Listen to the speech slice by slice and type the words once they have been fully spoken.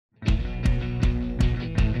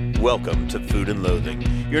Welcome to Food and Loathing,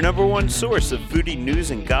 your number one source of foodie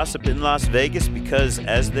news and gossip in Las Vegas because,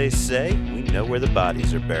 as they say, we know where the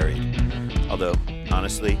bodies are buried. Although,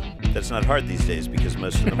 honestly, that's not hard these days because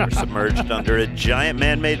most of them are submerged under a giant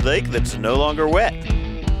man-made lake that's no longer wet.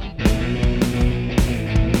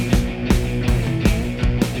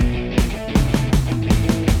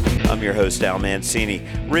 I'm your host, Al Mancini.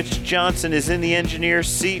 Rich Johnson is in the engineer's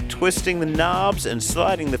seat, twisting the knobs and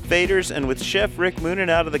sliding the faders, and with Chef Rick Moonen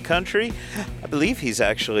out of the country, I believe he's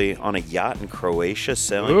actually on a yacht in Croatia,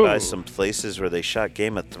 sailing by some places where they shot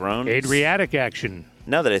Game of Thrones. Adriatic action.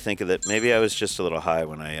 Now that I think of it, maybe I was just a little high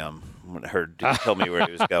when I heard him tell me where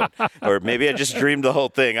he was going. Or maybe I just dreamed the whole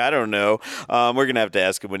thing. I don't know. We're going to have to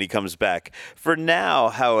ask him when he comes back. For now,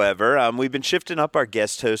 however, we've been shifting up our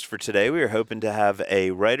guest host for today. We were hoping to have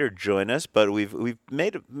a writer join us, but we've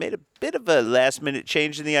made a bit of a last-minute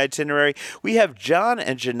change in the itinerary. We have John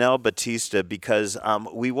and Janelle Batista because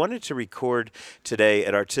we wanted to record today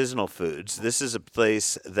at Artisanal Foods. This is a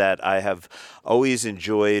place that I have always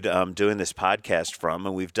enjoyed doing this podcast from,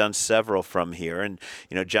 and we've done several from here. And,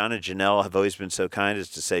 you know, John and Janelle have always been so kind as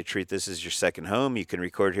to say, treat this as your second home. You can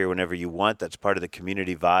record here whenever you want. That's part of the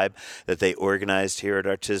community vibe that they organized here at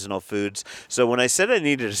Artisanal Foods. So when I said I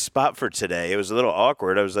needed a spot for today, it was a little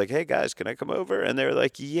awkward. I was like, hey, guys, can I come over? And they were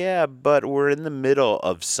like, yeah, but we're in the middle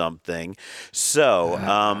of something. So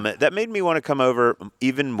that made me want to come over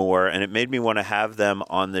even more, and it made me want to have them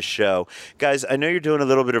on the show. Guys, I know you're doing a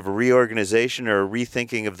little bit of a reorganization or a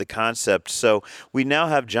rethinking of the concept. So we now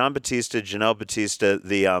have John Batista, Janelle Batista,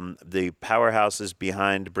 the powerhouses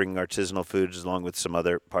behind bringing Artisanal Foods, along with some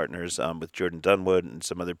other partners, with Jordan Dunwood and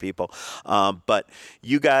some other people. But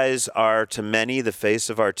you guys are, to many, the face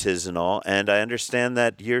of Artisanal, and I understand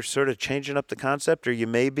that you're sort of changing up the concept, or you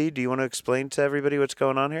may be. Do you want to explain to everybody what's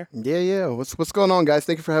going on here? Yeah. What's going on, guys?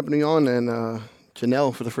 Thank you for having me on, and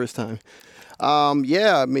Janelle for the first time. I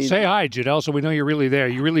mean, say hi, Janelle, so we know you're really there.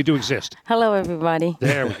 You really do exist. Hello, everybody.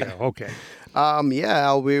 There we go. Okay.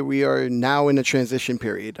 We are now in a transition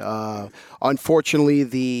period. Unfortunately,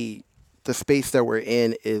 the space that we're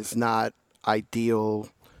in is not ideal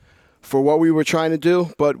for what we were trying to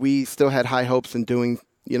do, but we still had high hopes in doing,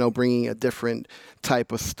 bringing a different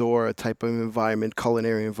type of store, a type of environment,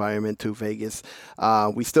 culinary environment to Vegas.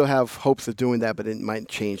 We still have hopes of doing that, but it might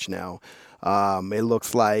change now. It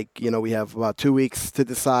looks like, we have about 2 weeks to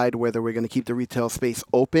decide whether we're going to keep the retail space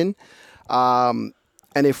open.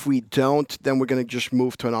 And if we don't, then we're going to just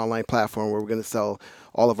move to an online platform where we're going to sell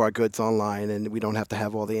all of our goods online, and we don't have to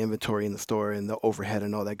have all the inventory in the store and the overhead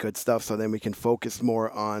and all that good stuff. So then we can focus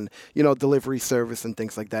more on, delivery service and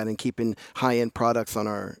things like that, and keeping high-end products on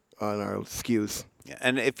our SKUs. Yeah,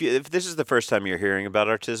 and if this is the first time you're hearing about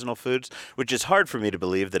Artisanal Foods, which is hard for me to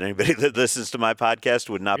believe that anybody that listens to my podcast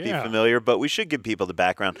would not be familiar, but we should give people the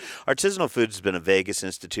background. Artisanal Foods has been a Vegas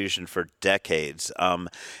institution for decades.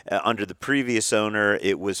 Under the previous owner,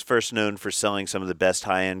 it was first known for selling some of the best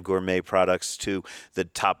high-end gourmet products to the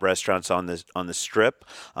top restaurants on the Strip.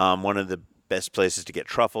 One of the best places to get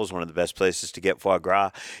truffles, one of the best places to get foie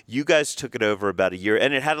gras. You guys took it over about a year,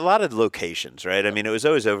 and it had a lot of locations, right? I mean, it was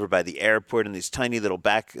always over by the airport in these tiny little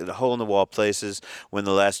hole-in-the-wall places. When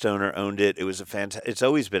the last owner owned it, it was it's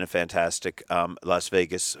always been a fantastic Las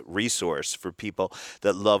Vegas resource for people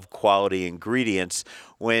that love quality ingredients.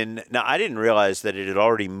 Now, I didn't realize that it had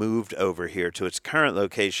already moved over here to its current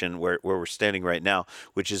location where we're standing right now,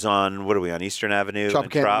 which is on, what are we, on Eastern Avenue?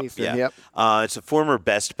 Tropicana Eastern, yeah. Yep. It's a former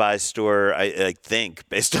Best Buy store, I think,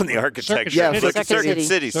 based on the architecture.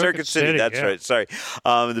 Circuit City, that's yeah. right, sorry.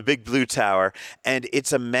 The big blue tower. And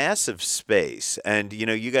it's a massive space. And,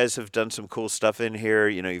 you guys have done some cool stuff in here.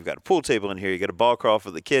 You've got a pool table in here. You got a ball crawl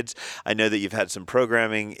for the kids. I know that you've had some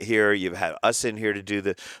programming here. You've had us in here to do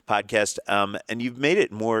the podcast. And you've made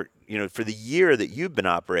it more, for the year that you've been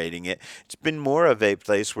operating it, it's been more of a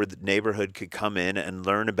place where the neighborhood could come in and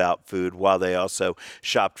learn about food while they also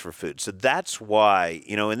shopped for food. So that's why,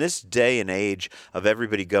 in this day and age of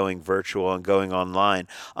everybody going virtual and going online,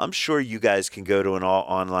 I'm sure you guys can go to an all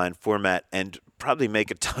online format and probably make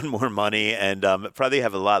a ton more money and probably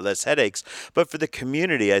have a lot less headaches. But for the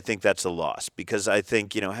community, I think that's a loss, because I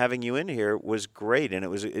think, having you in here was great. And it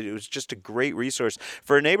was just a great resource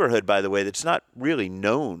for a neighborhood, by the way, that's not really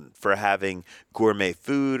known for having gourmet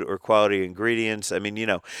food or quality ingredients. I mean,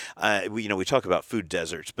 we talk about food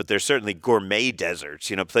deserts, but there's certainly gourmet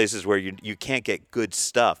deserts, places where you can't get good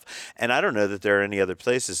stuff. And I don't know that there are any other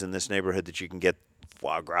places in this neighborhood that you can get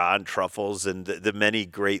foie gras and truffles and the many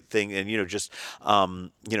great things, and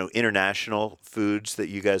international foods that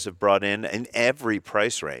you guys have brought in every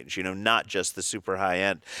price range, not just the super high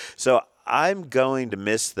end. So I'm going to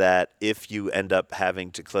miss that if you end up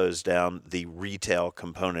having to close down the retail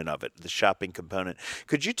component of it, the shopping component.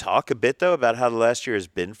 Could you talk a bit, though, about how the last year has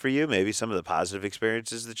been for you, maybe some of the positive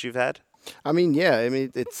experiences that you've had? I mean, yeah. I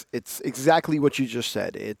mean, it's exactly what you just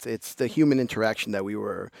said. It's the human interaction that we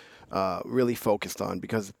were really focused on,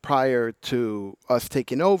 because prior to us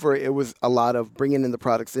taking over, it was a lot of bringing in the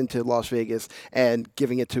products into Las Vegas and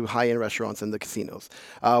giving it to high-end restaurants and the casinos.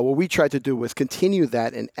 What we tried to do was continue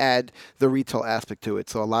that and add the retail aspect to it.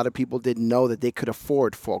 So a lot of people didn't know that they could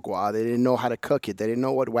afford foie gras. They didn't know how to cook it. They didn't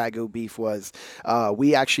know what Wagyu beef was.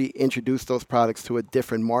 We actually introduced those products to a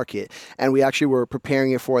different market, and we actually were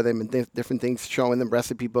preparing it for them and different things, showing them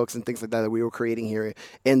recipe books and things like that we were creating here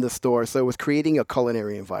in the store. So it was creating a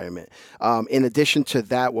culinary environment. In addition to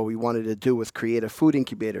that, what we wanted to do was create a food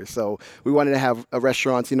incubator. So we wanted to have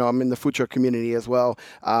restaurants. I'm in the food truck community as well.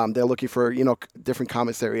 They're looking for, different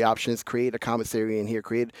commissary options. Create a commissary in here.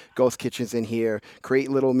 Create ghost kitchens in here.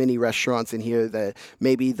 Create little mini restaurants in here that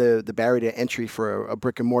maybe the barrier to entry for a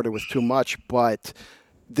brick and mortar was too much, but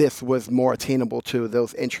this was more attainable to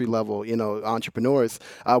those entry-level, entrepreneurs.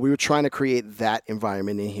 We were trying to create that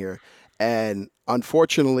environment in here. And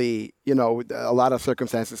unfortunately, a lot of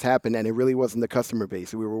circumstances happened, and it really wasn't the customer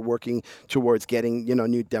base. We were working towards getting,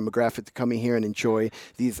 new demographic to come in here and enjoy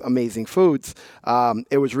these amazing foods.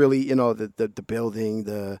 It was really, the building,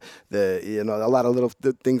 a lot of little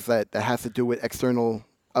things that has to do with external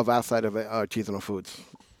of outside of artisanal foods.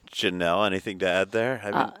 Janelle, anything to add there?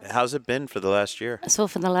 I mean, how's it been for the last year? So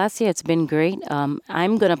for the last year, it's been great. I'm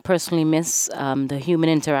going to personally miss the human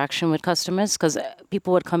interaction with customers, because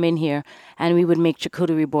people would come in here and we would make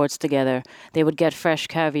charcuterie boards together. They would get fresh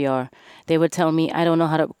caviar. They would tell me, I don't know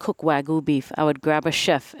how to cook Wagyu beef. I would grab a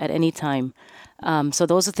chef at any time. So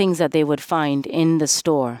those are things that they would find in the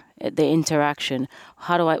store, the interaction.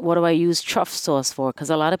 What do I use truff sauce for? Because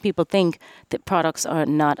a lot of people think that products are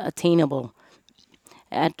not attainable.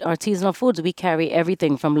 At Artisanal Foods, we carry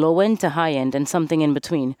everything from low end to high end and something in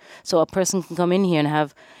between. So a person can come in here and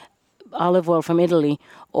have olive oil from Italy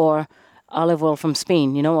or olive oil from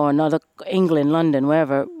Spain, or another England, London,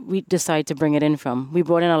 wherever we decide to bring it in from. We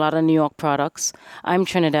brought in a lot of New York products. I'm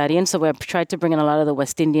Trinidadian, so we've tried to bring in a lot of the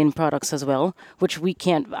West Indian products as well, which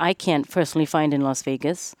I can't personally find in Las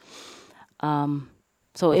Vegas.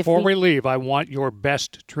 Before we leave, I want your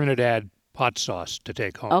best Trinidad hot sauce to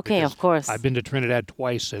take home. Okay, of course. I've been to Trinidad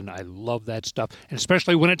twice, and I love that stuff, and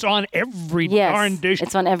especially when it's on every darn dish.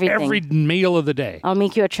 It's on everything. Every meal of the day. I'll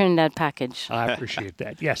make you a Trinidad package. I appreciate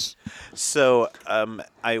that. Yes. So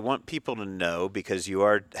I want people to know, because you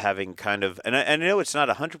are having kind of, and I know it's not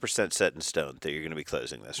 100% set in stone that you're going to be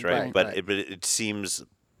closing this, right? But it seems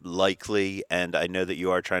likely, and I know that you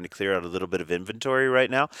are trying to clear out a little bit of inventory right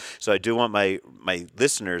now. So I do want my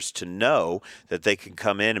listeners to know that they can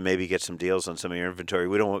come in and maybe get some deals on some of your inventory.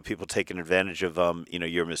 We don't want people taking advantage of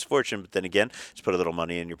your misfortune, but then again, just put a little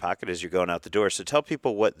money in your pocket as you're going out the door. So tell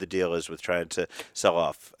people what the deal is with trying to sell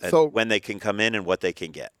off, and when they can come in and what they can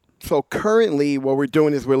get. So currently what we're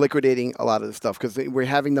doing is we're liquidating a lot of the stuff, because we're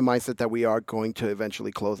having the mindset that we are going to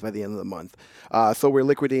eventually close by the end of the month. So we're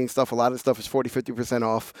liquidating stuff. A lot of stuff is 40-50%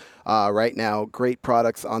 off right now. Great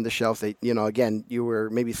products on the shelves. Again, you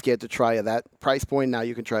were maybe scared to try at that price point. Now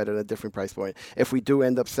you can try it at a different price point. If we do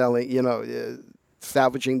end up selling,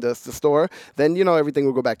 salvaging the store, then everything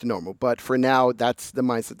will go back to normal. But for now, that's the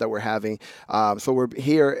mindset that we're having. So we're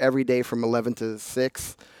here every day from 11 to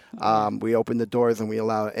 6. We open the doors and we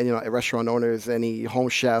allow restaurant owners, any home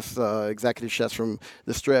chefs, executive chefs from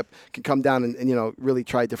the Strip can come down and really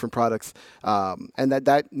try different products. And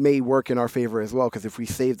that may work in our favor as well, because if we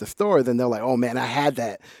save the store, then they're like, oh man, I had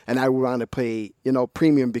that and I want to pay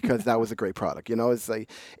premium because that was a great product. It's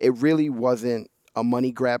like, it really wasn't a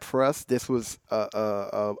money grab for us. This was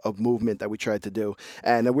a movement that we tried to do,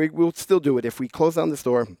 and we'll still do it. If we close down the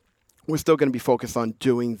store, we're still going to be focused on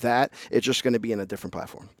doing that. It's just going to be in a different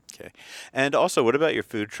platform. Okay. And also, what about your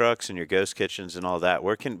food trucks and your ghost kitchens and all that?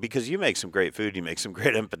 Because you make some great food. You make some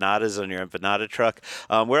great empanadas on your empanada truck.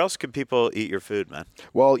 Where else can people eat your food, man?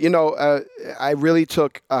 Well, I really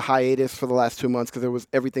took a hiatus for the last 2 months because there was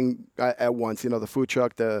everything at once. The food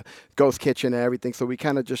truck, the ghost kitchen, and everything. So we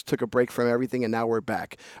kind of just took a break from everything, and now we're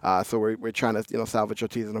back. So we're trying to salvage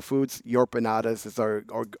artisanal foods. Your Empanadas is our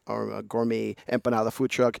gourmet empanada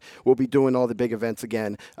food truck. We'll be doing all the big events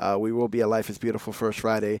again. We will be at Life is Beautiful First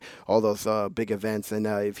Friday, all those big events. And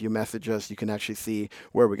if you message us, you can actually see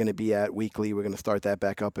where we're going to be at weekly. We're going to start that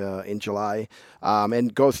back up in July.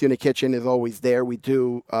 And Ghost Unit Kitchen is always there. We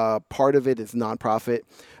do, part of it is nonprofit.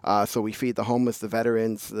 So we feed the homeless, the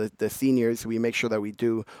veterans, the seniors. We make sure that we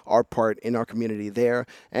do our part in our community there.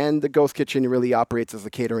 And the Ghost Kitchen really operates as a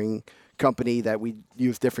catering company that we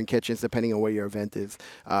use different kitchens depending on where your event is.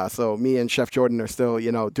 So me and Chef Jordan are still,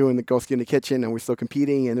 doing the Ghost in the Kitchen, and we're still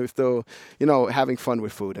competing, and we're still, having fun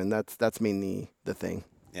with food, and that's mainly the thing.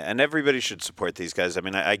 Yeah, and everybody should support these guys. I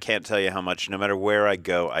mean, I can't tell you how much, no matter where I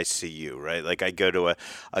go, I see you, right? Like I go to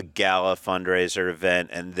a gala fundraiser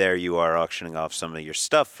event, and there you are auctioning off some of your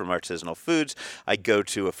stuff from Artisanal Foods. I go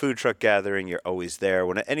to a food truck gathering, you're always there.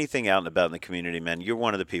 When anything out and about in the community, man, you're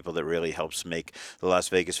one of the people that really helps make the Las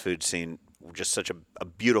Vegas food scene just such a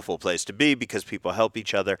beautiful place to be, because people help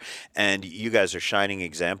each other, and you guys are shining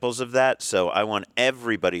examples of that. So I want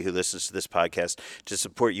everybody who listens to this podcast to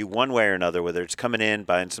support you one way or another, whether it's coming in,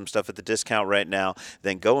 buying some stuff at the discount right now,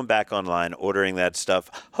 then going back online, ordering that stuff.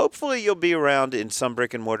 Hopefully you'll be around in some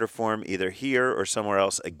brick and mortar form, either here or somewhere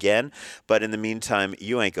else again. But in the meantime,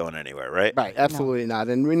 you ain't going anywhere, right? Right, absolutely not.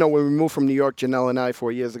 And we know when we moved from New York, Janelle and I,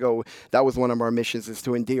 4 years ago, that was one of our missions, is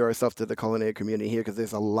to endear ourselves to the culinary community here, because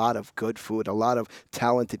there's a lot of good food, a lot of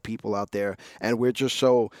talented people out there, and we're just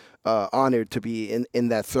so honored to be in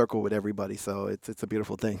that circle with everybody. So it's a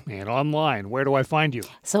beautiful thing. And online, where do I find you?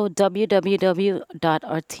 So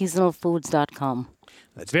www.artisanalfoods.com.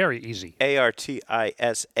 That's very easy. ARTISANAL.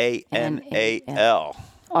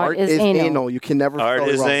 Art is anal. You can never spell it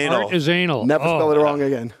wrong. Art is anal. Never spell it wrong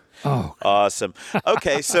again. Oh, awesome.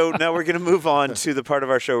 Okay, so now we're going to move on to the part of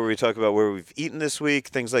our show where we talk about where we've eaten this week,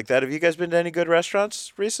 things like that. Have you guys been to any good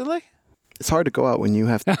restaurants recently? It's hard to go out when you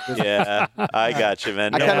have to. Yeah, I got you,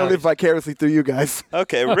 man. I kind of live vicariously through you guys.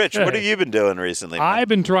 Okay, Rich, what have you been doing recently, man? I've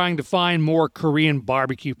been trying to find more Korean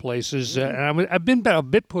barbecue places, and I've been a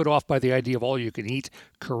bit put off by the idea of all-you-can-eat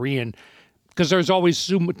Korean, because there's always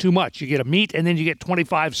too much. You get a meat, and then you get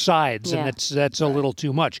 25 sides, and that's a little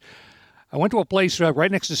too much. I went to a place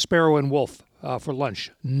right next to Sparrow and Wolf for lunch,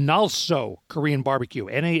 Nalso Korean Barbecue,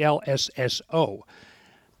 Nalsso.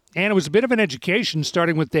 And it was a bit of an education,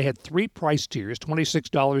 starting with they had 3 price tiers,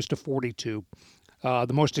 $26 to $42.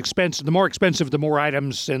 The more expensive, the more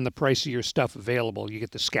items and the pricier stuff available. You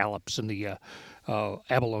get the scallops and the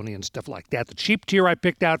abalone and stuff like that. The cheap tier I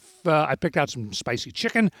picked out some spicy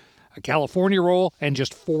chicken, a California roll, and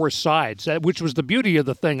just 4 sides, which was the beauty of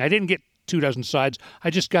the thing. I didn't get 24 sides. I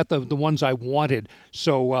just got the ones I wanted,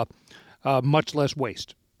 so much less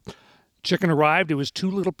waste. Chicken arrived. It was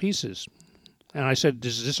 2 little pieces. And I said,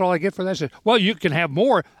 is this all I get for that? I said, well, you can have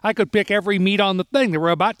more. I could pick every meat on the thing. There were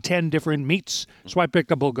about 10 different meats. So I picked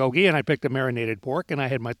a bulgogi, and I picked a marinated pork, and I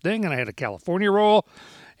had my thing, and I had a California roll.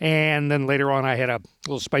 And then later on, I had a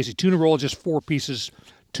little spicy tuna roll, just 4 pieces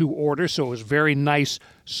to order. So it was very nice,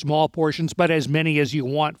 small portions, but as many as you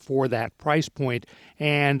want for that price point.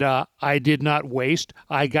 And I did not waste.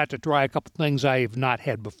 I got to try a couple things I have not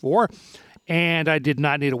had before. And I did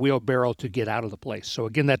not need a wheelbarrow to get out of the place. So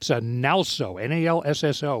again, that's a Nalsso,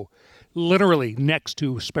 Nalsso, literally next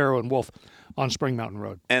to Sparrow and Wolf on Spring Mountain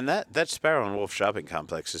Road. And that Sparrow and Wolf shopping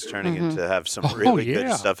complex is turning into have some really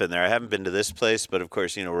good stuff in there. I haven't been to this place, but of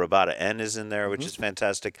course, Robata N is in there, which is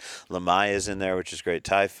fantastic. Lamai is in there, which is great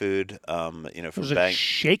Thai food. From Was it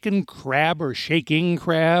Shaken Crab or Shaking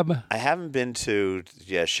Crab? I haven't been to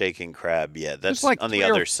Shaking Crab yet. That's like on the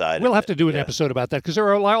other side. We'll have to do an episode about that, because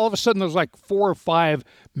there are all of a sudden there's like 4 or 5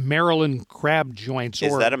 Maryland crab joints.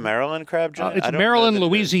 Is that a Maryland crab joint? It's Maryland,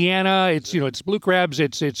 Louisiana. It's it's blue crabs.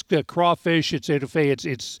 It's crawfish. It's etouffee.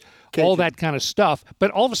 It's all that kind of stuff. But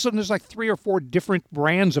all of a sudden, there's like 3 or 4 different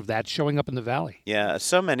brands of that showing up in the valley. Yeah,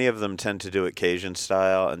 so many of them tend to do it Cajun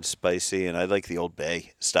style and spicy, and I like the Old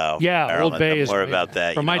Bay style. Yeah, Maryland. Old Bay is more about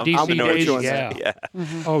that. From my DC days. Yeah.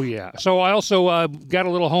 Oh yeah. So I also got a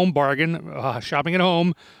little home bargain, shopping at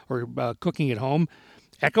home or cooking at home.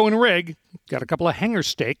 Echo and Rig got a couple of hanger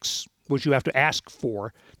steaks, which you have to ask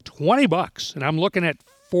for, $20, and I'm looking at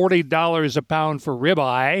 $40 a pound for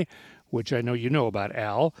ribeye, which I know you know about,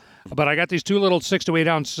 Al. But I got these 2 little 6 to 8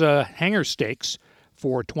 ounce hanger steaks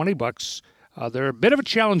for $20. They're a bit of a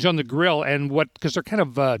challenge on the grill, because they're kind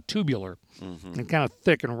of tubular and kind of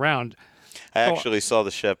thick and round. I actually saw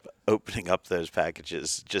the chef opening up those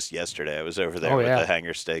packages just yesterday. I was over there with the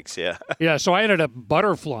hanger steaks, Yeah, so I ended up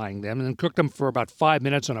butterflying them and then cooked them for about 5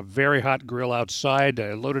 minutes on a very hot grill outside.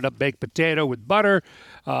 I loaded up baked potato with butter,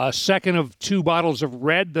 second of 2 bottles of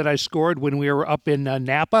red that I scored when we were up in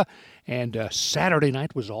Napa, and Saturday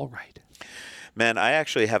night was all right. Man, I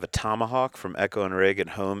actually have a tomahawk from Echo and Rig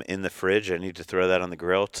at home in the fridge. I need to throw that on the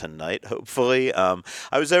grill tonight, hopefully. I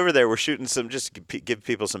was over there. We're shooting some, just to give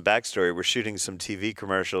people some backstory, we're shooting some TV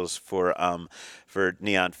commercials for for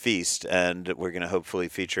Neon Feast, and we're going to hopefully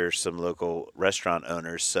feature some local restaurant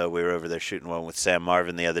owners. So we were over there shooting one with Sam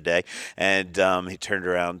Marvin the other day, and he turned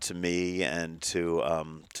around to me and to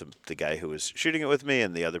the guy who was shooting it with me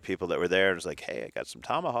and the other people that were there, and was like, "Hey, I got some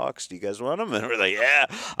tomahawks. Do you guys want them?" And we're like, "Yeah,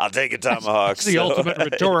 I'll take a tomahawk." That's the ultimate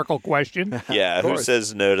rhetorical question. Yeah, who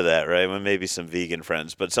says no to that, right? Well, maybe some vegan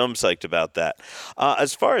friends, but so I'm psyched about that.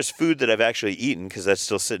 As far as food that I've actually eaten, because that's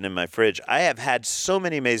still sitting in my fridge, I have had so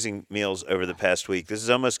many amazing meals over the past week. This is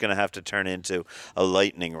almost going to have to turn into a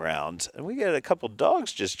lightning round. And we got a couple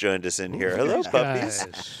dogs just joined us in here. Hello, puppies.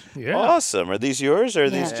 Guys. Yeah. Awesome. Are these yours, or are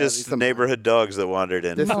these Yeah. just these are neighborhood dogs that wandered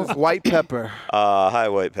in? This is White Pepper. Hi,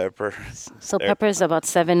 White Pepper. So Pepper's about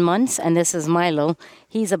 7 months, and this is Milo.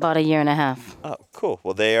 He's about 1.5 years. Oh, cool.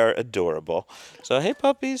 Well, they are adorable. So, hey,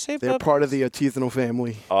 puppies. Hey, They're puppies. part of the artisanal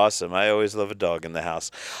family. Awesome. I always love a dog in the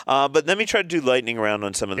house. But let me try to do lightning round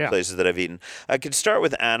on some of the Yeah. places that I've eaten. I could start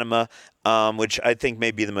with Anima, which I think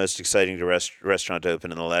may be the most exciting restaurant to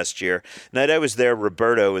open in the last year. Night I was there,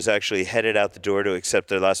 Roberto was actually headed out the door to accept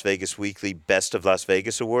their Las Vegas Weekly Best of Las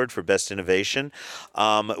Vegas Award for Best Innovation.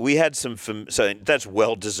 We had some, so that's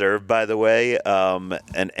well-deserved, by the way,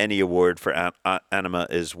 and any award for Anima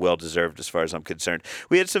is well-deserved as far as I'm concerned.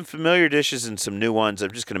 We had some familiar dishes and some new ones.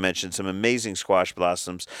 I'm just going to mention some amazing squash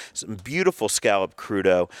blossoms, some beautiful scallop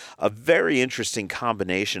crudo, a very interesting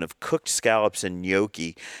combination of cooked scallops and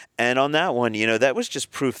gnocchi. And on that one, you know, that was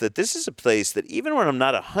just proof that this is a place that even when I'm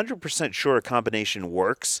not 100% sure a combination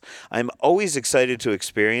works, I'm always excited to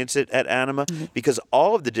experience it at Anima because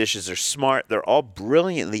all of the dishes are smart. They're all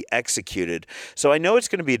brilliantly executed. So I know it's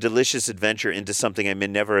going to be a delicious adventure into something I may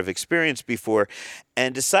never have experienced before.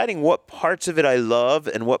 And deciding what parts of it I love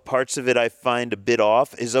and what parts of it I find a bit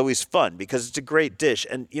off is always fun because it's a great dish.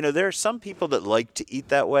 And, you know, there are some people that like to eat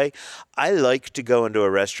that way. I like to go into a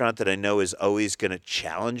restaurant that I know is always going to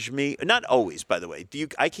challenge me. Not always, by the way.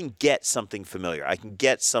 I can get something familiar. I can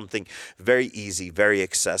get something very easy, very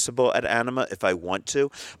accessible at Anima if I want to.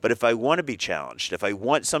 But if I want to be challenged, if I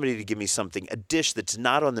want somebody to give me something, a dish that's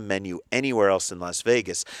not on the menu anywhere else in Las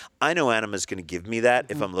Vegas, I know Anima is going to give me that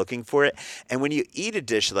if I'm looking for it. And when you eat a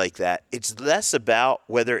dish like that, it's less about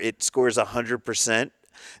whether it scores 100%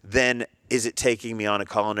 than is it taking me on a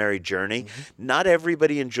culinary journey. Not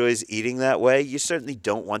everybody enjoys eating that way. You certainly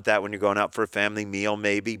don't want that when you're going out for a family meal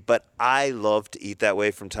maybe, but I love to eat that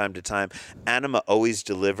way from time to time. Anima always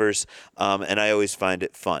delivers, and I always find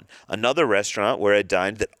it fun. Another restaurant where I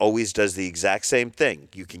dined that always does the exact same thing.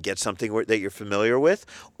 You can get something that you're familiar with,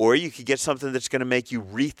 or you could get something that's going to make you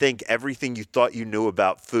rethink everything you thought you knew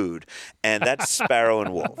about food, and that's Sparrow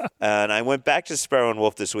and Wolf. And I went back to Sparrow and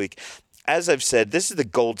Wolf this week. As I've said, this is the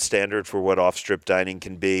gold standard for what off-strip dining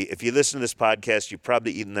can be. If you listen to this podcast, you've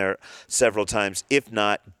probably eaten there several times. If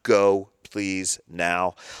not, go, please,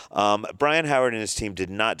 now. Brian Howard and his team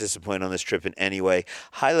did not disappoint on this trip in any way.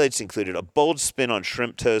 Highlights included a bold spin on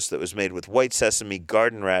shrimp toast that was made with white sesame,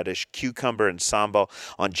 garden radish, cucumber, and sambal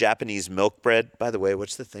on Japanese milk bread. By the way,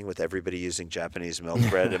 what's the thing with everybody using Japanese milk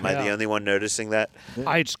bread? Am I the only one noticing that?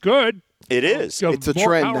 It's good. It is. So It's a more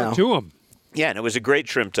trend power now. to 'em. Yeah, and it was a great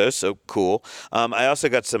shrimp toast, so cool. I also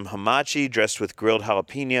got some hamachi dressed with grilled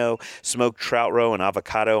jalapeno, smoked trout roe and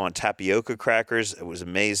avocado on tapioca crackers. It was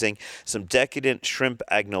amazing. Some decadent shrimp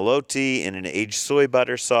agnolotti in an aged soy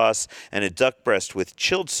butter sauce, and a duck breast with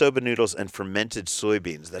chilled soba noodles and fermented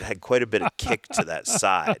soybeans that had quite a bit of kick to that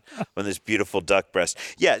side on this beautiful duck breast.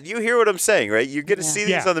 Yeah, you hear what I'm saying, right? You're going to see these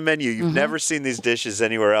Yeah. on the menu. You've never seen these dishes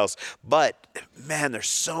anywhere else. But, man, they're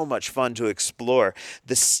so much fun to explore.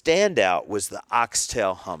 The standout was the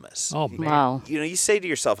oxtail hummus. Oh, man. Wow. You know, you say to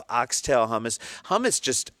yourself, oxtail hummus. Hummus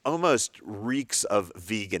just almost reeks of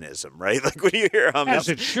veganism, right? Like when you hear hummus, As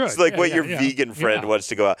it should. it's like Yeah, what yeah, your yeah. vegan friend Yeah. wants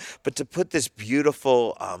to go out. But to put this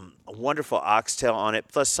beautiful, wonderful oxtail on it,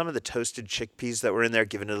 plus some of the toasted chickpeas that were in there,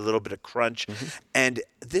 giving it a little bit of crunch. And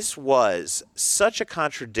this was such a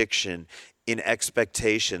contradiction in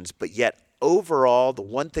expectations, but yet overall, the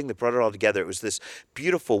one thing that brought it all together, it was this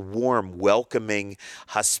beautiful, warm, welcoming,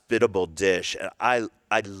 hospitable dish. And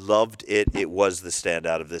I loved it. It was the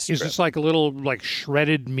standout of this Is trip. this like a little like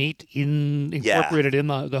shredded meat incorporated in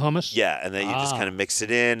the hummus? Yeah, and then you just kind of mix it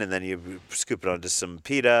in, and then you scoop it onto some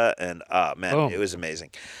pita, and man, Boom. it was amazing.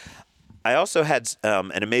 I also had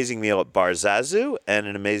an amazing meal at Bar Zazu and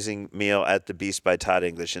an amazing meal at the Beast by Todd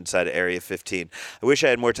English inside of Area 15. I wish I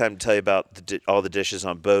had more time to tell you about all the dishes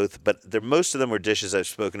on both, but most of them were dishes I've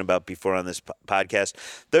spoken about before on this podcast.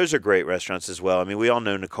 Those are great restaurants as well. I mean, we all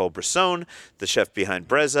know Nicole Brisson, the chef behind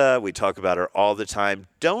Brezza. We talk about her all the time.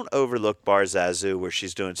 Don't overlook Bar Zazu, where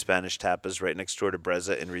she's doing Spanish tapas right next door to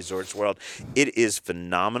Brezza in Resorts World. It is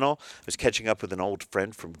phenomenal. I was catching up with an old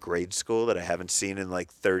friend from grade school that I haven't seen in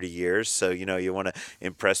like 30 years. So, you want to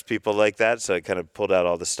impress people like that. So I kind of pulled out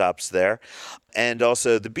all the stops there. And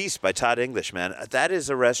also The Beast by Todd English, man. That is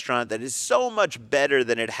a restaurant that is so much better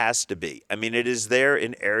than it has to be. I mean, it is there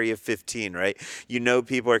in Area 15, right?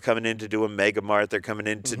 People are coming in to do a Mega Mart. They're coming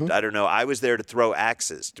in to, I don't know. I was there to throw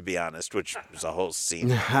axes, to be honest, which was a whole scene.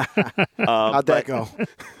 How'd that go?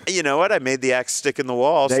 You know what? I made the axe stick in the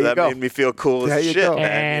wall, so that made me feel cool as shit. Go.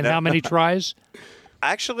 Man, and how many tries?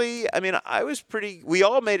 Actually, I mean, we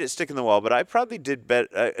all made it stick in the wall, but I probably did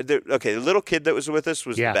better. The little kid that was with us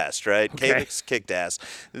was the best, right? Okay. Calix kicked ass.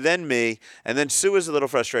 Then me, and then Sue was a little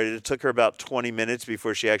frustrated. It took her about 20 minutes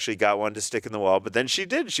before she actually got one to stick in the wall, but then she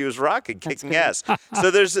did. She was rocking, kicking ass. So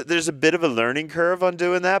there's a bit of a learning curve on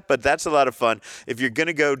doing that, but that's a lot of fun. If you're going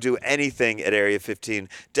to go do anything at Area 15,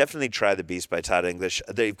 definitely try The Beast by Todd English.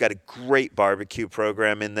 They've got a great barbecue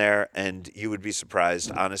program in there, and you would be surprised,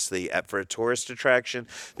 honestly, for a tourist attraction.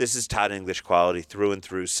 This is Todd English quality through and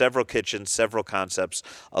through. Several kitchens, several concepts,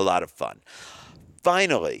 a lot of fun.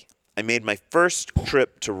 Finally, I made my first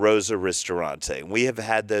trip to Rosa Ristorante. We have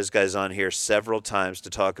had those guys on here several times to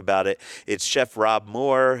talk about it. It's Chef Rob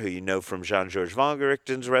Moore, who you know from Jean-Georges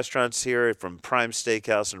Vongerichten's restaurants here, from Prime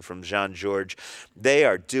Steakhouse and from Jean-Georges. They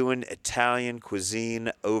are doing Italian cuisine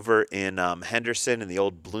over in Henderson in the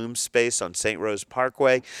old Bloom space on St. Rose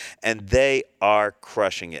Parkway, and they are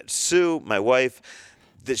crushing it. Sue, my wife,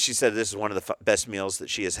 she said this is one of the best meals that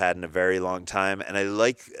she has had in a very long time. And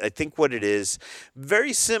I think what it is,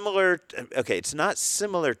 very similar. Okay, it's not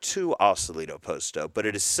similar to Al Solito Posto, but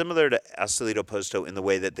it is similar to Al Solito Posto in the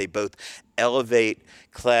way that they both elevate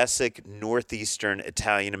classic Northeastern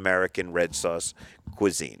Italian-American red sauce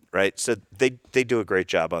cuisine, right? So they do a great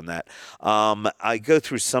job on that. I go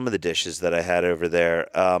through some of the dishes that I had over there.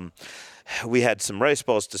 We had some rice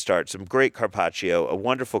balls to start, some great carpaccio, a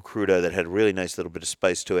wonderful crudo that had a really nice little bit of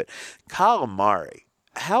spice to it. Calamari.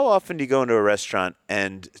 How often do you go into a restaurant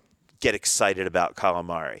and get excited about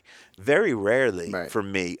calamari? Very rarely for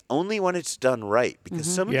me, only when it's done right,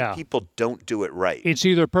 because so many people don't do it right. It's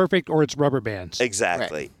either perfect or it's rubber bands.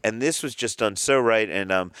 Exactly. Right. And this was just done so right.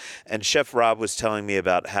 And Chef Rob was telling me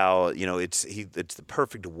about how, it's the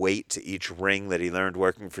perfect weight to each ring that he learned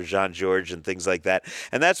working for Jean-Georges and things like that.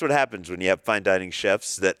 And that's what happens when you have fine dining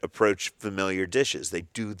chefs that approach familiar dishes. They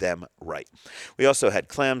do them right. We also had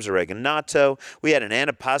clams oreganato. We had an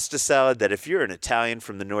antipasta salad that if you're an Italian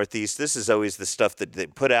from the Northeast, this is always the stuff that they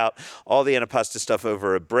put out. All the antipasta stuff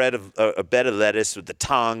over a bed of lettuce with the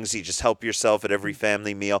tongs. You just help yourself at every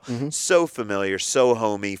family meal. Mm-hmm. So familiar, so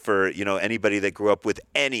homey for anybody that grew up with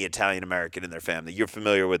any Italian American in their family. You're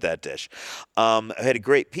familiar with that dish. I had a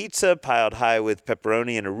great pizza piled high with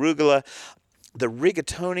pepperoni and arugula. The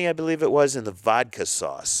rigatoni, I believe it was, in the vodka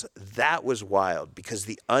sauce, that was wild because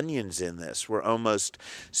the onions in this were almost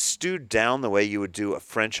stewed down the way you would do a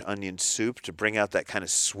French onion soup to bring out that kind of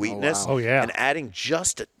sweetness. Oh, wow. Oh, yeah. And adding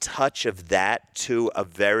just a touch of that to a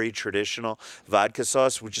very traditional vodka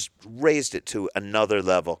sauce, we just raised it to another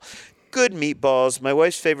level. Good meatballs. My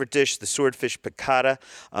wife's favorite dish, the swordfish piccata.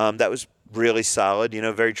 That was really solid,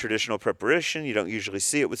 very traditional preparation. You don't usually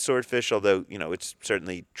see it with swordfish, although, it's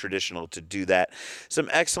certainly traditional to do that. Some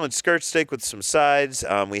excellent skirt steak with some sides.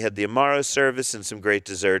 We had the Amaro service and some great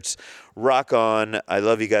desserts. Rock on. I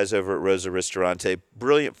love you guys over at Rosa Ristorante.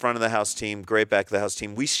 Brilliant front of the house team, great back of the house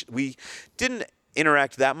team. We didn't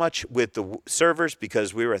interact that much with the servers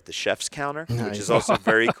because we were at the chef's counter, which is also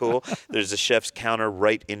very cool. There's a chef's counter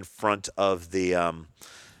right in front of the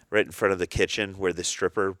kitchen where the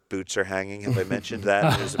stripper boots are hanging. Have I mentioned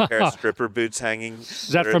that? There's a pair of stripper boots hanging. Is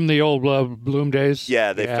that from the old Bloom days?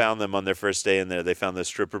 Yeah, they found them on their first day in there. They found those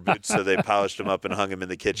stripper boots, so they polished them up and hung them in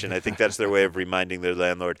the kitchen. I think that's their way of reminding their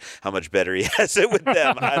landlord how much better he has it with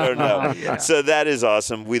them. I don't know. Yeah. So that is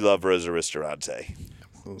awesome. We love Rosa Ristorante.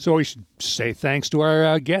 So we should say thanks to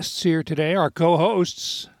our guests here today, our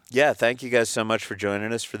co-hosts. Yeah, thank you guys so much for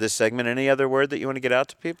joining us for this segment. Any other word that you want to get out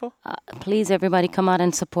to people? Please, everybody, come out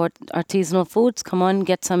and support artisanal foods. Come on,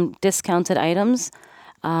 get some discounted items,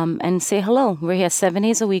 and say hello. We're here 7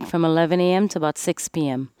 days a week from 11 a.m. to about 6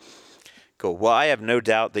 p.m. Cool. Well, I have no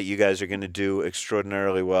doubt that you guys are going to do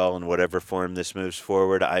extraordinarily well in whatever form this moves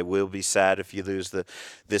forward. I will be sad if you lose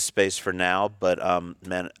this space for now, but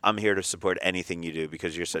man, I'm here to support anything you do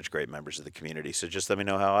because you're such great members of the community. So just let me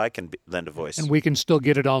know how I can lend a voice. And we can still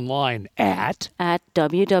get it online at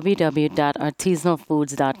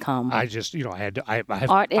www.artisanalfoods.com. I just, I had to, I have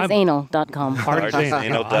Artisanal.com.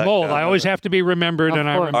 Artisanal. I'm old. I always have to be remembered, and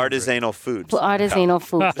I remember. Artisanal Foods.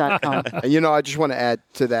 Artisanalfoods.com. And, I just want to add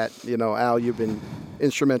to that, Al, you've been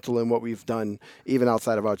instrumental in what we've done, even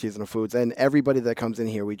outside of Artisanal Foods. And everybody that comes in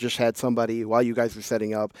here, we just had somebody, while you guys were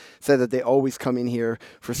setting up, said that they always come in here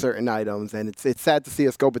for certain items. And it's sad to see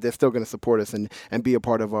us go, but they're still going to support us and be a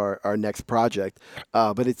part of our next project.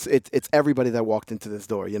 But it's everybody that walked into this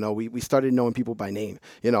door. We started knowing people by name.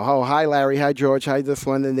 Oh, hi, Larry. Hi, George. Hi, this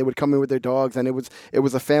one. And they would come in with their dogs. And it was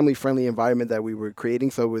a family-friendly environment that we were creating.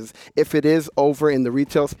 So if it is over in the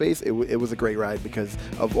retail space, it was a great ride because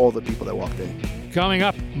of all the people that walked in. Coming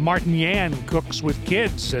up, Martin Yan cooks with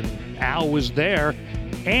kids, and Al was there.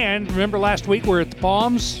 And remember last week we were at the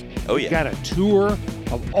Palms? Oh, yeah. We got a tour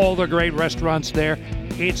of all the great restaurants there.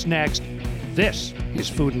 It's next. This is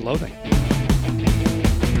Food and Loathing.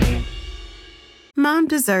 Mom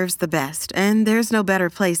deserves the best, and there's no better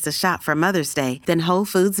place to shop for Mother's Day than Whole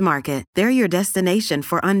Foods Market. They're your destination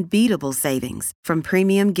for unbeatable savings, from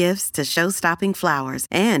premium gifts to show-stopping flowers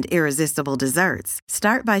and irresistible desserts.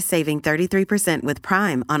 Start by saving 33% with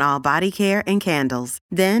Prime on all body care and candles.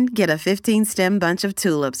 Then get a 15-stem bunch of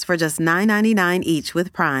tulips for just $9.99 each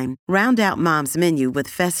with Prime. Round out Mom's menu with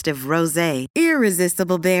festive rosé,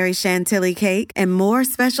 irresistible berry chantilly cake, and more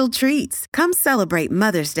special treats. Come celebrate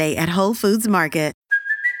Mother's Day at Whole Foods Market.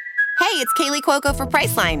 Hey, it's Kaylee Cuoco for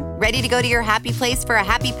Priceline. Ready to go to your happy place for a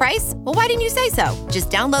happy price? Well, why didn't you say so? Just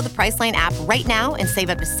download the Priceline app right now and save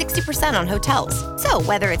up to 60% on hotels. So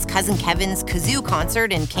whether it's Cousin Kevin's Kazoo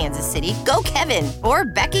Concert in Kansas City, go Kevin, or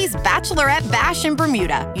Becky's Bachelorette Bash in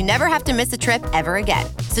Bermuda, you never have to miss a trip ever again.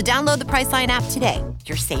 So download the Priceline app today.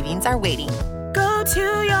 Your savings are waiting. Go to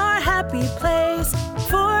your happy place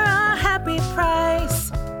for a happy price.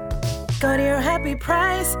 Go to your happy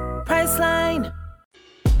price, Priceline.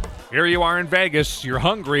 Here you are in Vegas, you're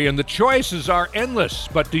hungry, and the choices are endless.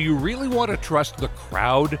 But do you really want to trust the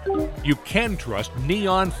crowd? You can trust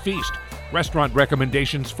Neon Feast. Restaurant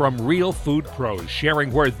recommendations from real food pros,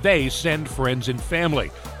 sharing where they send friends and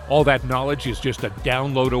family. All that knowledge is just a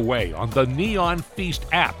download away on the Neon Feast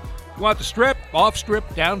app. You want the strip,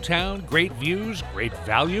 off-strip, downtown, great views, great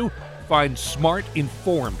value? Find smart,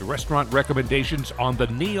 informed restaurant recommendations on the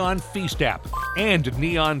Neon Feast app and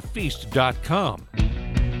neonfeast.com.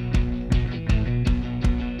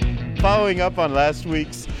 Following up on last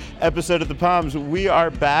week's episode of The Palms, we are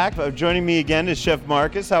back. Joining me again is Chef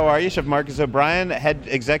Marcus. How are you? Chef Marcus O'Brien, head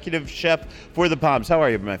executive chef for The Palms. How are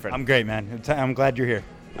you, my friend? I'm great, man. I'm glad you're here.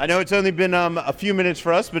 I know it's only been a few minutes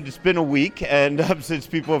for us, but it's been a week, and since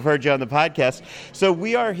people have heard you on the podcast. So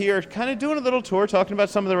we are here kind of doing a little tour, talking about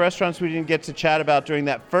some of the restaurants we didn't get to chat about during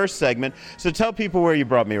that first segment. So tell people where you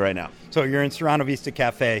brought me right now. So you're in Serrano Vista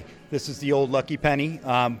Cafe. This is the old Lucky Penny,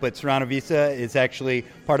 but Serrano Vista is actually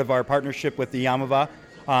part of our partnership with the Yamava.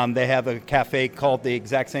 They have a cafe called the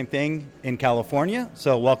exact same thing in California.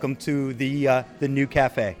 So welcome to the new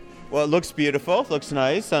cafe. Well, it looks beautiful. Looks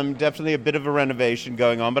nice. Definitely a bit of a renovation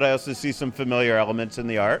going on, but I also see some familiar elements in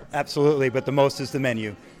the art. Absolutely, but the most is the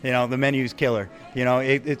menu. The menu's killer.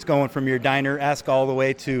 It's going from your diner-esque all the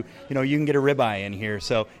way to, you can get a ribeye in here.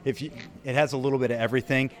 So it has a little bit of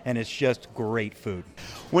everything, and it's just great food.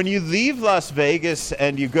 When you leave Las Vegas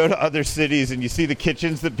and you go to other cities and you see the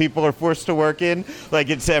kitchens that people are forced to work in, like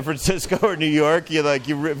in San Francisco or New York,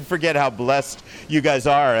 you forget how blessed you guys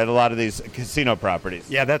are at a lot of these casino properties.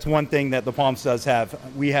 Yeah, that's one thing that the Palms does have.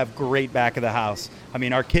 We have great back of the house. I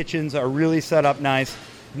mean, our kitchens are really set up nice.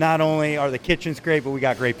 Not only are the kitchens great, but we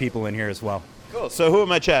got great people in here as well. Cool. So who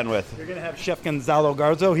am I chatting with? You're going to have Chef Gonzalo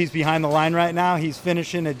Garzo. He's behind the line right now. He's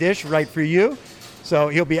finishing a dish right for you. So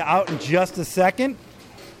he'll be out in just a second.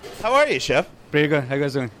 How are you, Chef? Pretty good. How you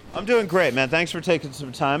guys doing? I'm doing great, man. Thanks for taking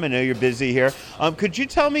some time. I know you're busy here. Could you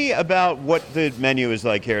tell me about what the menu is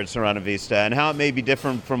like here at Serrano Vista and how it may be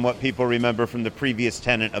different from what people remember from the previous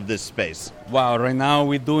tenant of this space? Wow, right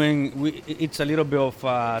now it's a little bit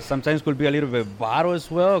of, sometimes could be a little bit baro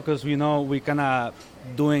as well, because we kind of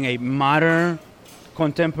doing a modern,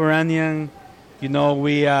 contemporary,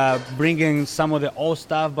 we bringing some of the old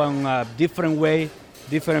stuff, but in a different way,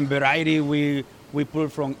 different variety. We pull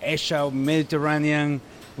from Asia, Mediterranean.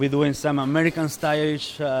 We're doing some American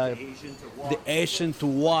stylish, the Asian to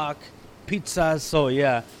wok, pizzas. So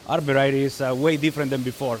yeah, our variety is way different than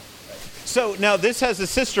before. So now this has a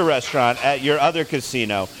sister restaurant at your other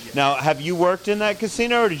casino. Now, have you worked in that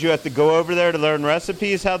casino, or did you have to go over there to learn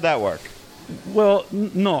recipes? How'd that work? Well,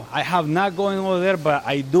 no, I have not gone over there, but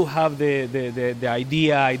I do have the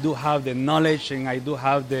idea, I do have the knowledge, and I do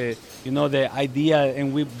have the idea,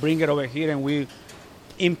 and we bring it over here and we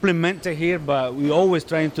implement it here, but we always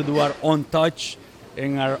trying to do our own touch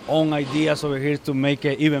and our own ideas over here to make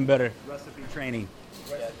it even better. Recipe training.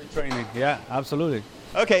 Yeah, absolutely.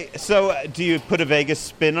 Okay, so do you put a Vegas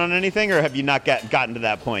spin on anything, or have you not gotten to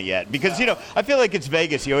that point yet? Because, I feel like it's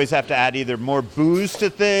Vegas. You always have to add either more booze to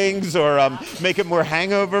things or make it more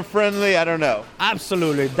hangover friendly. I don't know.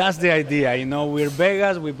 Absolutely. That's the idea. We're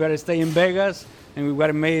Vegas. We better stay in Vegas, and we got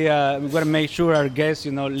to make sure our guests,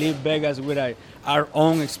 leave Vegas with our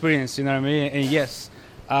own experience, you know what I mean? And yes,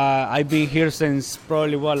 I've been here since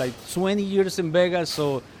probably, 20 years in Vegas,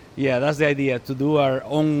 so yeah, that's the idea, to do our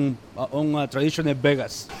own traditional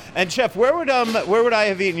Vegas. And Chef, where would I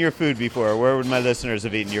have eaten your food before? Where would my listeners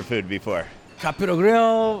have eaten your food before? Capito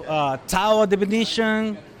Grill, Tao at the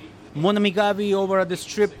Venetian, Monami Gabi over at the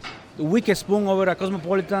Strip, the Wicked Spoon over at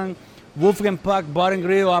Cosmopolitan, Wolfgang Puck Bar and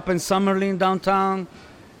Grill up in Summerlin downtown.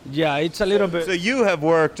 Yeah, it's a little bit. So you have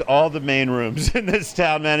worked all the main rooms in this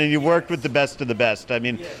town, man, and you've worked with the best of the best. I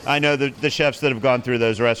mean, yes. I know the chefs that have gone through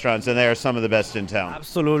those restaurants, and they are some of the best in town.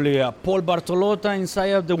 Absolutely. Paul Bartolotta inside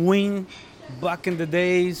of the wing, back in the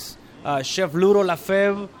days. Chef Ludo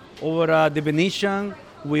Lafebvre over at the Venetian.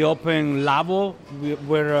 We opened Labo,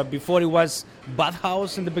 where before it was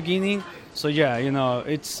Bathhouse in the beginning. So yeah,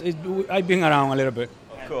 I've been around a little bit.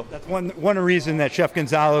 Cool. That's one reason that Chef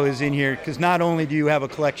Gonzalo is in here, because not only do you have a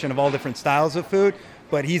collection of all different styles of food,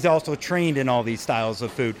 but he's also trained in all these styles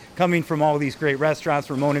of food, coming from all these great restaurants,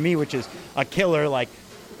 from Mon Ami, which is a killer, like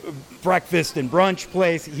breakfast and brunch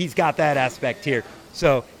place. He's got that aspect here.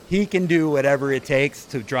 So he can do whatever it takes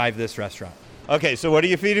to drive this restaurant. Okay, so what are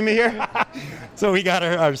you feeding me here? So we got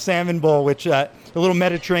our salmon bowl, which a little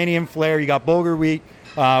Mediterranean flair. You got bulgur wheat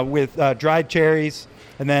with dried cherries,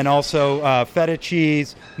 and then also feta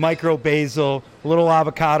cheese, micro basil, a little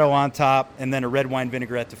avocado on top, and then a red wine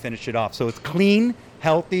vinaigrette to finish it off. So it's clean,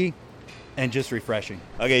 healthy, and just refreshing.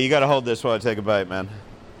 Okay, you got to hold this while I take a bite, man.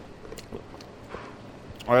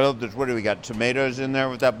 I love this. What do we got? Tomatoes in there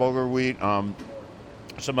with that bulgur wheat.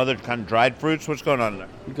 Some other kind of dried fruits. What's going on in there?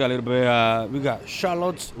 We got a little bit. We got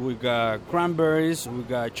shallots. We got cranberries. We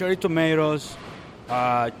got cherry tomatoes,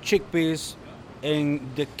 chickpeas.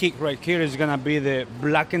 And the kick right here is gonna be the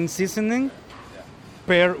blackened seasoning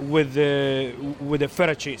paired with the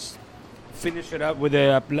feta cheese. Finish it up with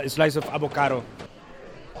a slice of avocado.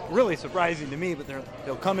 Really surprising to me, but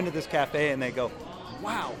they'll come into this cafe and they go,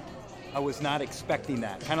 "Wow, I was not expecting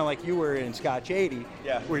that." Kind of like you were in Scotch 80,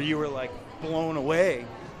 where you were like blown away.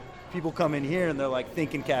 People come in here and they're like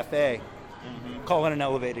thinking cafe, call it an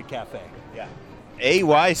elevated cafe. Yeah.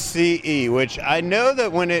 AYCE, which I know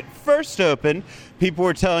that when it first opened, people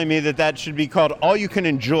were telling me that should be called all you can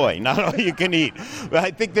enjoy, not all you can eat. But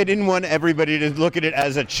I think they didn't want everybody to look at it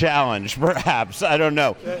as a challenge, perhaps. I don't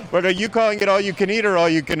know. But are you calling it all you can eat or all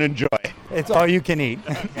you can enjoy? It's all you can eat.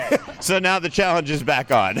 Okay. So now the challenge is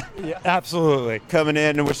back on. Yeah, absolutely. Coming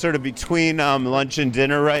in, and we're sort of between lunch and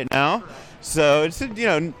dinner right now. So it's,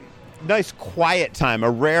 nice quiet time, a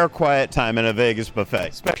rare quiet time in a Vegas buffet.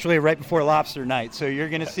 Especially right before lobster night. So you're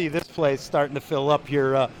going to see this place starting to fill up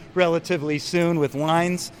here relatively soon with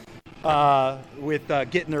lines, with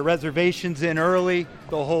getting their reservations in early,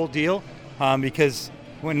 the whole deal. Because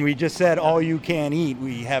when we just said all you can eat,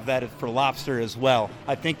 we have that for lobster as well.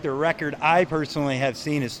 I think the record I personally have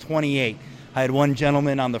seen is 28. I had one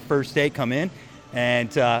gentleman on the first day come in,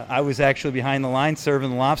 and I was actually behind the line serving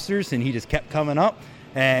the lobsters, and he just kept coming up.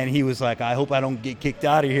 And he was like, "I hope I don't get kicked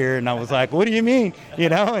out of here." And I was like, "What do you mean?"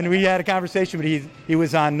 And we had a conversation, but he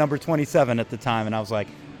was on number 27 at the time. And I was like,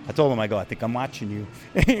 I told him, I think I'm watching you.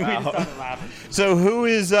 Wow. So who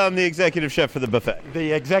is the executive chef for the buffet?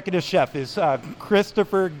 The executive chef is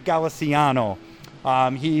Christopher Galiciano.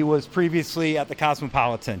 He was previously at the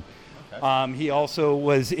Cosmopolitan. Okay. He also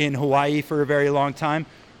was in Hawaii for a very long time,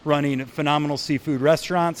 running phenomenal seafood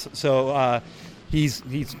restaurants. So he's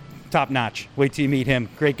top notch. Wait till you meet him.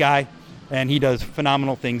 Great guy, and he does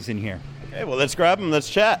phenomenal things in here. Okay, well, let's grab him. Let's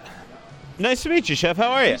chat. Nice to meet you, Chef.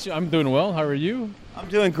 How are you? I'm doing well. How are you? I'm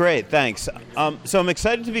doing great, thanks. So I'm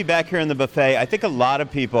excited to be back here in the buffet. I think a lot of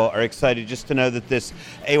people are excited just to know that this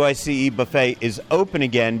AYCE buffet is open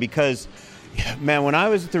again because, Man, when I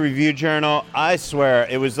was at the Review Journal, I swear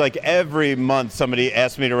it was like every month somebody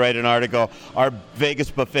asked me to write an article, our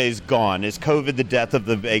Vegas buffet's gone. Is COVID the death of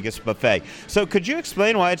the Vegas buffet? So could you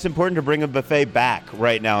explain why it's important to bring a buffet back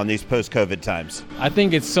right now in these post-COVID times? I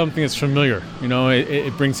think it's something that's familiar. You know,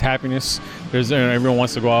 it brings happiness. Everyone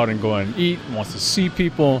wants to go out and go and eat, wants to see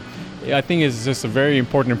people. I think it's just a very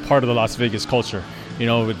important part of the Las Vegas culture. You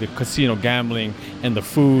know, with the casino gambling and the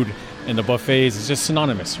food and the buffets, it's just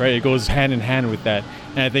synonymous, right? It goes hand in hand with that.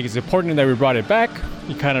 And I think it's important that we brought it back.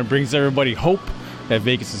 It kind of brings everybody hope that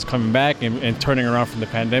Vegas is coming back and turning around from the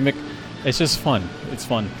pandemic. It's just fun. It's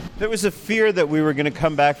fun. There was a fear that we were going to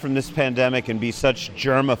come back from this pandemic and be such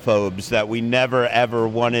germaphobes that we never, ever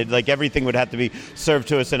wanted, like everything would have to be served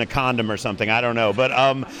to us in a condom or something. I don't know. But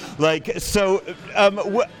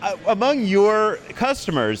among your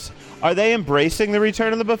customers, are they embracing the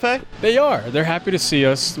return of the buffet? They are. They're happy to see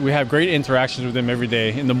us. We have great interactions with them every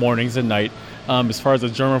day in the mornings and night. As far as the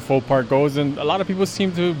germaphobe part goes, and a lot of people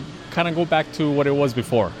seem to kind of go back to what it was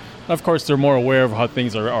before. Of course, they're more aware of how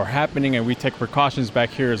things are happening, and we take precautions back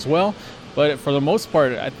here as well. But for the most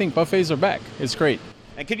part, I think buffets are back. It's great.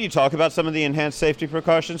 And could you talk about some of the enhanced safety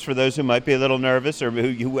precautions for those who might be a little nervous or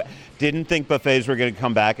who didn't think buffets were going to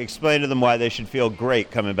come back? Explain to them why they should feel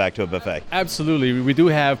great coming back to a buffet. Absolutely. We do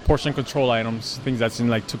have portion control items, things that's in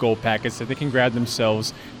like to-go packets that they can grab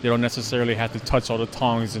themselves. They don't necessarily have to touch all the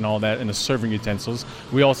tongs and all that and the serving utensils.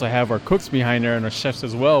 We also have our cooks behind there and our chefs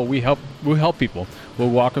as well. We'll help people. We'll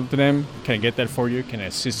walk up to them. Can I get that for you? Can I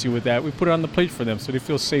assist you with that? We put it on the plate for them so they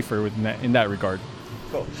feel safer in that regard.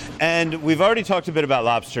 Cool. And we've already talked a bit about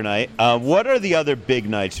lobster night. What are the other big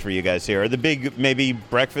nights for you guys here? Are the big maybe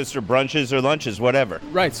breakfast or brunches or lunches, whatever?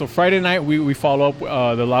 Right. So Friday night, we follow up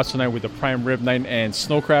the lobster night with the prime rib night and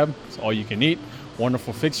snow crab. It's all you can eat.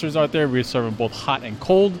 Wonderful fixtures out there. We're serving both hot and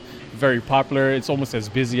cold. Very popular. It's almost as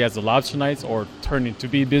busy as the lobster nights or turning to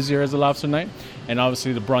be busier as the lobster night. And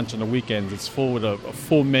obviously the brunch on the weekends. It's full with a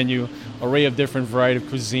full menu, array of different variety of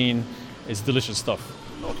cuisine. It's delicious stuff.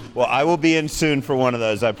 Well, I will be in soon for one of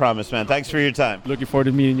those, I promise, man. Thanks for your time. Looking forward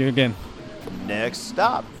to meeting you again. Next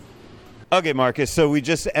stop. Okay, Marcus, so we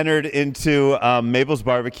just entered into Mabel's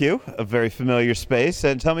Barbecue, a very familiar space.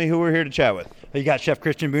 And tell me who we're here to chat with. You got Chef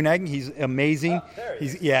Christian Bunag. He's amazing. Oh, there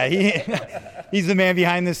he is. He's the man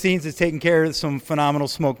behind the scenes that's taking care of some phenomenal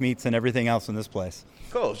smoked meats and everything else in this place.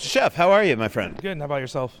 Cool. Chef, how are you, my friend? Good. How about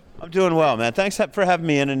yourself? I'm doing well, man. Thanks for having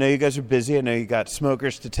me in. I know you guys are busy. I know you got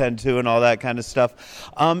smokers to tend to and all that kind of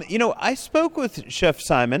stuff. I spoke with Chef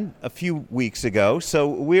Simon a few weeks ago, so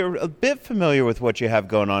we're a bit familiar with what you have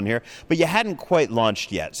going on here, but you hadn't quite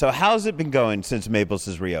launched yet. So how's it been going since Mabel's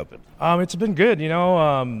has reopened? It's been good. We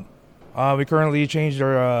currently changed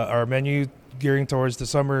our menu gearing towards the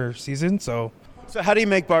summer season. So how do you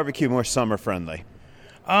make barbecue more summer friendly?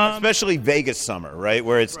 Especially Vegas summer, right?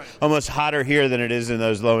 Where it's almost hotter here than it is in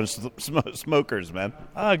those low-end smokers, man.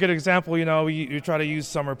 A good example, we try to use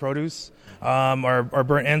summer produce. Our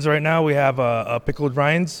burnt ends right now, we have pickled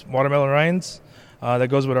rinds, watermelon rinds. That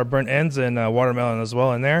goes with our burnt ends and watermelon as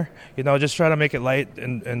well in there. Just try to make it light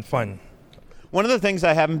and fun. One of the things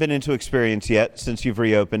I haven't been into experience yet since you've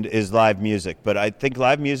reopened is live music. But I think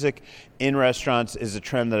live music in restaurants is a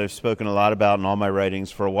trend that I've spoken a lot about in all my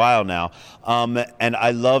writings for a while now. And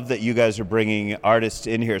I love that you guys are bringing artists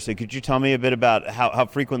in here. So could you tell me a bit about how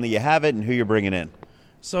frequently you have it and who you're bringing in?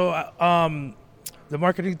 So the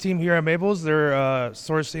marketing team here at Mabel's, they're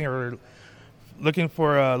sourcing or looking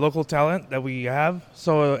for local talent that we have.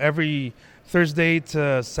 So every Thursday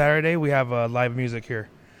to Saturday, we have live music here.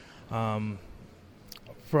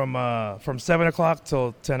 From 7 o'clock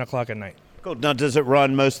till 10 o'clock at night. Cool. Now, does it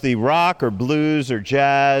run mostly rock or blues or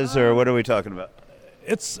jazz or what are we talking about?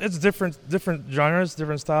 It's different genres,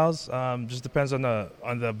 different styles. Just depends on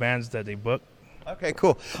the bands that they book. Okay,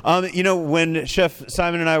 cool. When Chef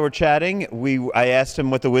Simon and I were chatting, I asked him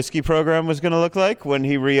what the whiskey program was going to look like when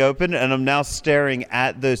he reopened, and I'm now staring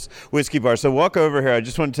at this whiskey bar. So walk over here. I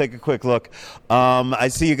just want to take a quick look. I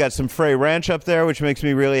see you got some Frey Ranch up there, which makes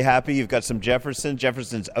me really happy. You've got some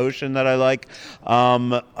Jefferson's Ocean that I like.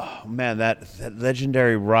 That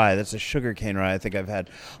legendary rye. That's a sugarcane rye I think I've had.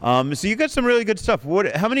 So you got some really good stuff.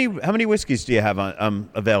 How many whiskeys do you have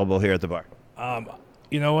available here at the bar?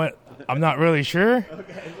 You know what? I'm not really sure.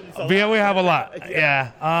 But yeah, we have a lot.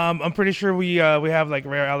 Yeah. I'm pretty sure we have like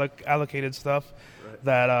rare allocated stuff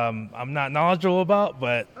that I'm not knowledgeable about,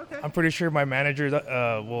 but I'm pretty sure my manager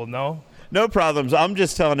will know. No problems. I'm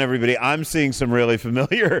just telling everybody I'm seeing some really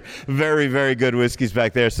familiar, very, very good whiskeys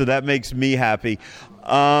back there, so that makes me happy.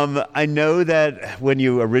 I know that when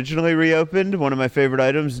you originally reopened, one of my favorite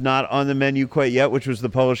items not on the menu quite yet, which was the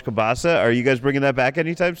Polish kielbasa. Are you guys bringing that back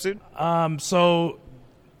anytime soon? So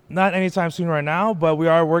not anytime soon right now, but we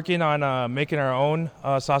are working on making our own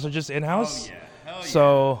sausages in-house. Oh, yeah. Hell yeah.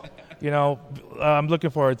 So, I'm looking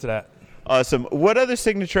forward to that. Awesome. What other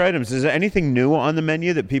signature items? Is there anything new on the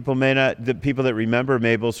menu that people that remember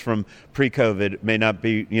Mabel's from pre-COVID may not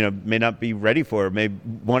be ready for, may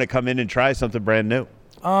want to come in and try something brand new?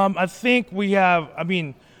 I think we have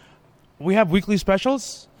weekly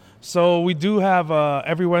specials. So we do have,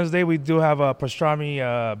 every Wednesday, we do have a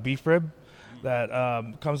pastrami beef rib that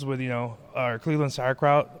comes with, our Cleveland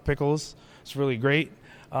sauerkraut pickles. It's really great.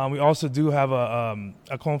 We also do have a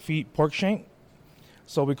confit pork shank.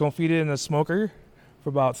 So we confit it in the smoker for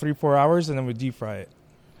about 3-4 hours, and then we deep fry it.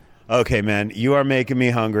 Okay, man, you are making me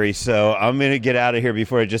hungry, so I'm going to get out of here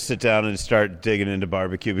before I just sit down and start digging into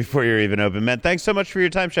barbecue before you're even open. Man, thanks so much for your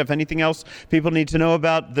time, Chef. Anything else people need to know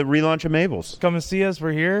about the relaunch of Mabel's? Come and see us.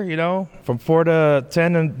 We're here, from 4 to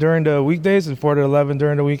 10 during the weekdays and 4 to 11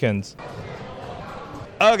 during the weekends.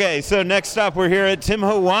 Okay, so next up, we're here at Tim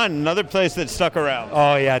Ho Wan, another place that stuck around.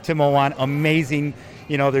 Oh, yeah, Tim Ho Wan, amazing.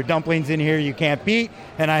 Their dumplings in here you can't beat.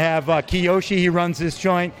 And I have Kiyoshi. He runs this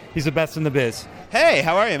joint. He's the best in the biz. Hey,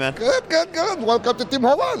 how are you, man? Good. Welcome to Tim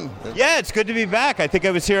Ho Wan. Yeah, it's good to be back. I think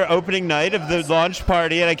I was here opening night of the launch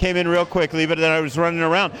party, and I came in real quickly, but then I was running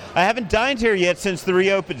around. I haven't dined here yet since the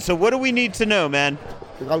reopen, so what do we need to know, man?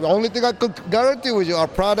 The only thing I could guarantee with you, our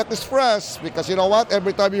product is fresh, because you know what?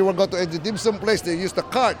 Every time you will go to a dim sum place, they use the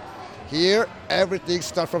cart. Here, everything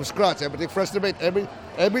starts from scratch. Everything freshly made.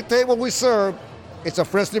 Every table we serve, it's a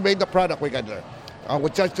freshly made product we got there.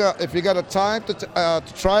 If you got a time to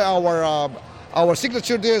try our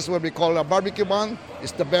signature dish, what we call a barbecue bun,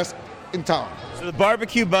 it's the best in town. So the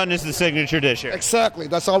barbecue bun is the signature dish here. Exactly.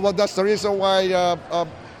 That's the reason why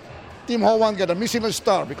Tim Ho Wan got a Michelin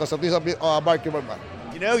star, because of this barbecue bun.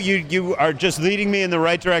 You are just leading me in the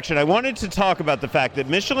right direction. I wanted to talk about the fact that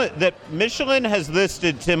Michelin has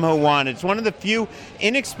listed Tim Ho Wan. It's one of the few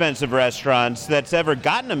inexpensive restaurants that's ever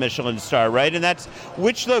gotten a Michelin star, right? And that's,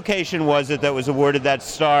 which location was it that was awarded that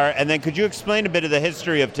star? And then could you explain a bit of the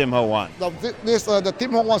history of Tim Ho Wan? The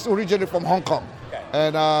Tim Ho Wan is originally from Hong Kong. Okay.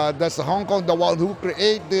 And that's Hong Kong, the one who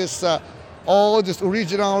create this, all this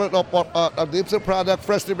original the product,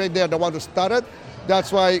 freshly made there, the one who started.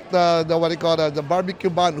 That's why the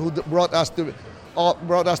barbecue bun who brought us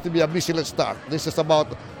to be a Michelin star. This is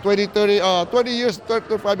about 20 years,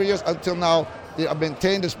 35 years until now. They have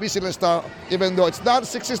maintained this Michelin star, even though it's not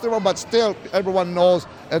 661, but still everyone knows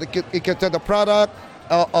and it can tell the product,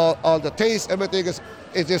 all the taste, everything is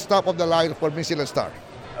just top of the line for Michelin star.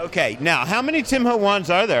 Okay, now how many Tim Ho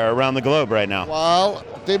Wans are there around the globe right now? Well,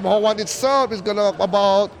 Tim Ho Wan itself is gonna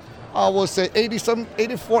about, I would say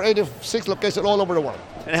 84, 86 locations all over the world.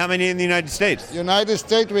 And how many in the United States? United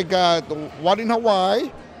States, we got one in Hawaii,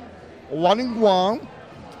 one in Guam,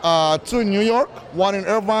 2 in New York, one in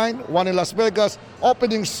Irvine, one in Las Vegas,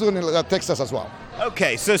 opening soon in Texas as well.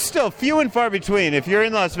 Okay, so still few and far between. If you're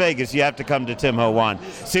in Las Vegas, you have to come to Tim Ho Wan,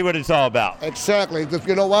 see what it's all about. Exactly.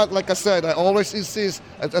 You know what? Like I said, I always insist,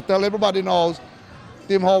 I tell everybody knows,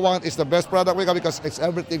 Tim Ho Wan is the best product we got because it's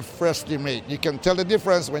everything freshly made. You can tell the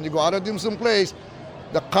difference when you go out of dim sum place.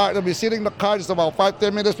 The cart, they'll be sitting the cart is about 5,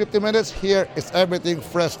 10 minutes, 15 minutes. Here, it's everything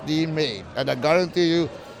freshly made, and I guarantee you,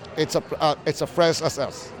 it's a fresh as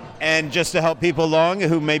us. And just to help people along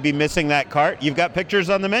who may be missing that cart, you've got pictures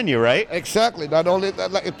on the menu, right? Exactly. Not only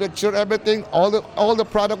that, like a picture, everything, all the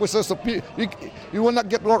product was just you will not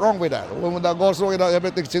get wrong with that. When that goes wrong,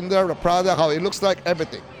 everything's in there. The product, how it looks like,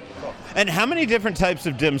 everything. And how many different types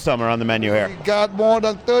of dim sum are on the menu here? We got more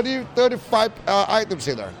than 35 items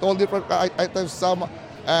in there. All different items, some.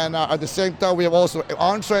 And at the same time, we have also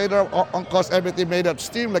entree there, on course, everything made of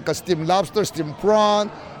steam, like a steamed lobster, steamed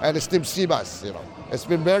prawn, and a steamed sea bass, It's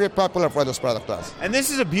been very popular for this product class. And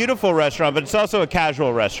this is a beautiful restaurant, but it's also a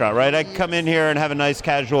casual restaurant, right? I can come in here and have a nice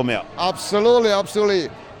casual meal. Absolutely.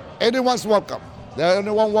 Anyone's welcome.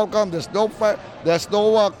 Anyone welcome. There's no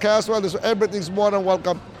casual. Everything's more than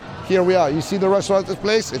welcome. Here we are. You see the restaurant, this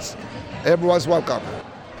place? Everyone's welcome.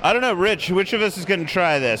 I don't know, Rich, which of us is going to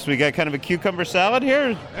try this? We got kind of a cucumber salad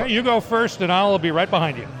here? Hey, you go first, and I'll be right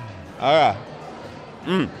behind you. All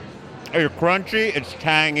right. It's crunchy, it's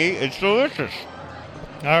tangy, it's delicious.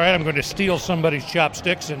 All right, I'm going to steal somebody's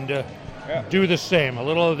chopsticks and do the same. A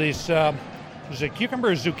little of these, is it cucumber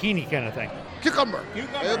or zucchini kind of thing? Cucumber.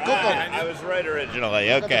 I was right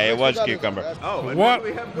originally. Okay, it was cucumber.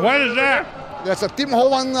 What is that? There's a Tim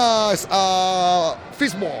Hortons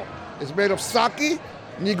fishball. It's made of sake,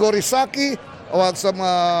 nigori sake, or some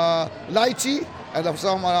lychee, and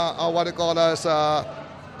some what they call as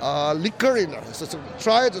liquor in there. So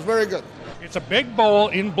try it; it's very good. It's a big bowl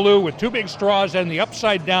in blue with 2 big straws and the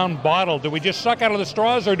upside down bottle. Do we just suck out of the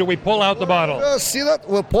straws or do we pull out the bottle? Seal it.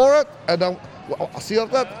 We'll pour it and then seal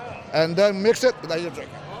it, and then mix it, and then you drink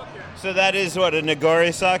it. So that is what, a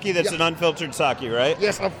Nigori sake? That's an unfiltered sake, right?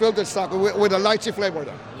 Yes, unfiltered sake with a lychee flavor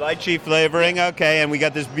there. Lychee flavoring, okay. And we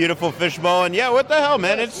got this beautiful fishbowl. And yeah, what the hell,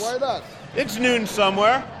 man? Why not? It's noon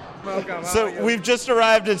somewhere. Welcome. So we've just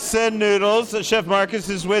arrived at Sen Noodles. Chef Marcus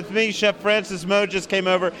is with me. Chef Francis Mo just came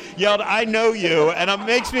over, yelled, "I know you," and it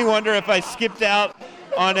makes me wonder if I skipped out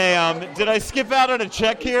on a. Did I skip out on a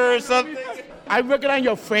check here or something? I recognize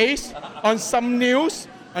your face on some news,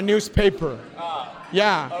 a newspaper.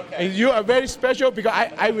 Yeah, okay. And you are very special because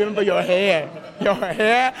I remember your hair,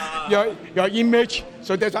 your image.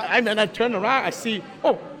 So that's why when I turn around, I see,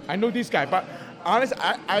 oh, I know this guy. But honestly,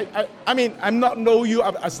 I mean, I'm not know you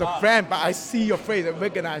as a friend, but I see your face and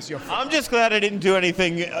recognize your face. I'm just glad I didn't do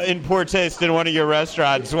anything in poor taste in one of your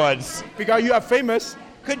restaurants once. Because you are famous.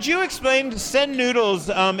 Could you explain Sen Noodles?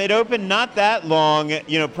 It opened not that long,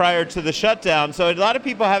 prior to the shutdown. So a lot of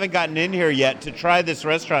people haven't gotten in here yet to try this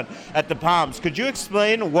restaurant at the Palms. Could you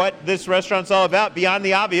explain what this restaurant's all about beyond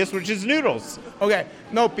the obvious, which is noodles? Okay,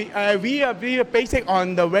 no, we are basic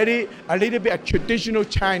on the a little bit of traditional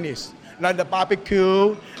Chinese, like the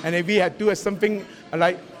barbecue, and then we have do something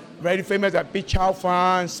like very famous at Big Chow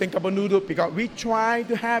Fan, Singapore noodle, because we try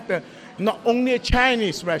to have not only a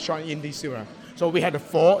Chinese restaurant in this area. So we had a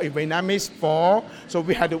pho, a Vietnamese pho. So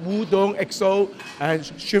we had the udon, XO, and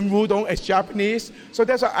shrimp udon as Japanese. So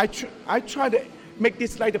that's why I try to make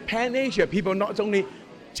this like the Pan-Asia people, not only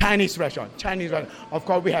Chinese restaurant. Of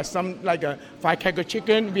course, we have some like a firecracker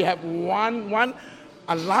chicken. We have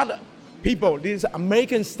a lot of people. This is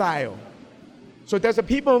American style. So there's a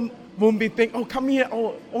people won't be think, oh, come here,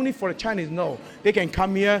 oh, only for the Chinese. No, they can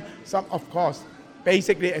come here. Some, of course,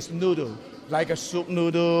 basically as noodle. Like a soup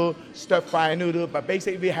noodle, stir-fry noodle, but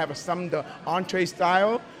basically we have some the entree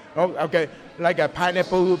style. Okay, like a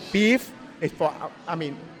pineapple beef is for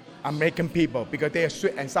American people because they are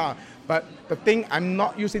sweet and sour. But the thing, I'm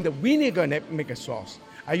not using the vinegar to make a sauce.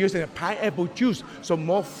 I'm using the pineapple juice, so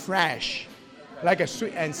more fresh, like a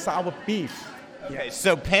sweet and sour beef. Okay,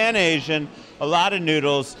 so Pan-Asian, a lot of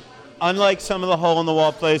noodles. Unlike some of the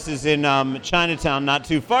hole-in-the-wall places in Chinatown, not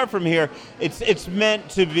too far from here, it's meant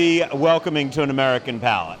to be welcoming to an American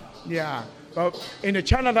palate. Yeah, but in the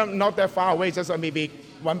Chinatown, not that far away, just maybe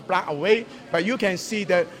 1 block away, but you can see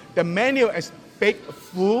that the menu is big,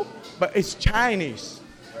 full, but it's Chinese.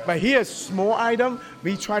 But here, small item,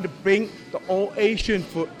 we try to bring the all Asian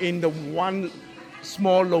food in the one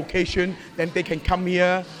small location, then they can come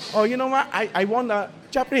here. Oh, you know what, I want a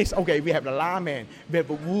Japanese. Okay, we have the ramen, we have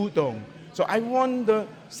the udon. So I want the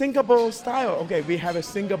Singapore style. Okay, we have a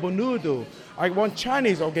Singapore noodle. I want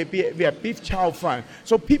Chinese. Okay, we have beef chow fan.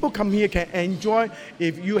 So people come here can enjoy.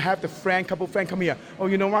 If you have the couple friends come here. Oh,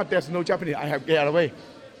 you know what? There's no Japanese. I have to get away.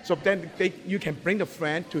 So then you can bring the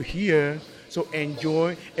friend to here. So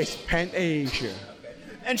enjoy. It's Pan-Asia.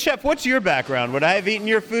 And Chef, what's your background? Would I have eaten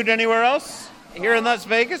your food anywhere else here in Las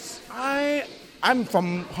Vegas? I'm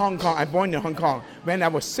from Hong Kong. I born in Hong Kong. When I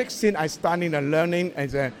was 16, I started learning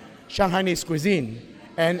as a Shanghainese cuisine.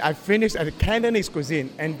 And I finished at the Cantonese cuisine.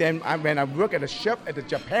 And then when I worked as a chef at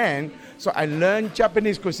Japan, so I learned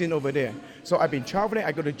Japanese cuisine over there. So I've been traveling.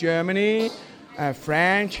 I go to Germany,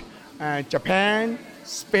 France, Japan,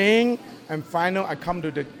 Spain, and finally I come to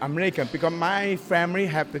the American because my family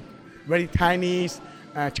have the very tiny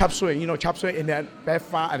chop suey. You know, chop suey in that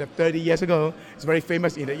far 30 years ago. It's very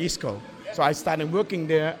famous in the East Coast. So I started working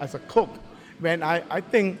there as a cook. When I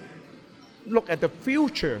think, look at the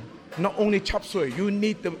future, not only chop suey, you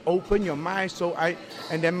need to open your mind.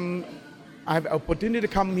 And then I have the opportunity to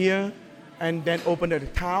come here and then open at the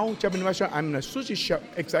town Japanese restaurant. I'm a sushi chef,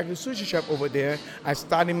 executive sushi chef over there. I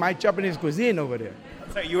started my Japanese cuisine over there.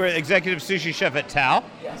 So you were executive sushi chef at Tao?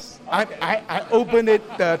 Yes. I opened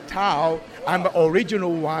the Tao. I'm the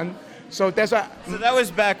original one. So that's why. So that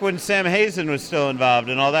was back when Sam Hazen was still involved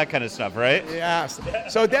and all that kind of stuff, right? Yes.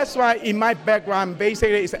 So that's why in my background,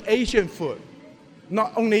 basically, it's Asian food.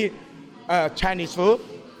 Not only Chinese food,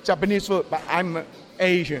 Japanese food, but I'm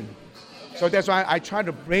Asian. So that's why I try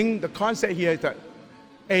to bring the concept here that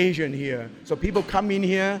Asian here. So people come in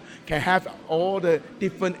here can have all the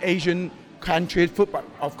different Asian countries food, but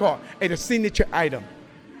of course, it's a signature item.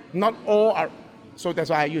 Not all are. So that's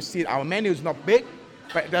why you see our menu is not big,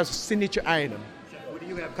 but that's a signature item. What do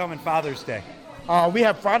you have coming Father's Day? We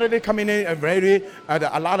have Father's Day coming in, and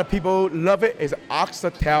a lot of people love it. It's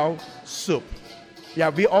oxtail soup. Yeah,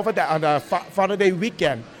 we offer that on the Father's Day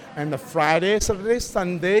weekend, and the Friday, Saturday,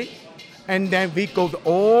 Sunday, and then we go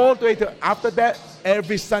all the way to after that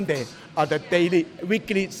every Sunday. The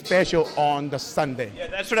weekly special on the Sunday. Yeah,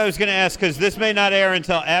 that's what I was going to ask, because this may not air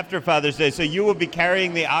until after Father's Day. So you will be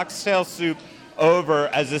carrying the oxtail soup over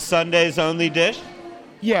as a Sunday's only dish?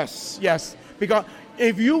 Yes. Because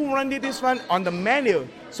if you run this one on the menu,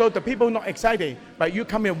 so the people not excited, but you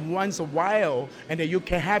come in once a while, and then you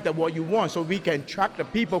can have what you want. So we can track the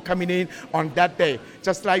people coming in on that day.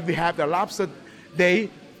 Just like we have the lobster day,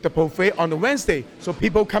 the buffet on the Wednesday. So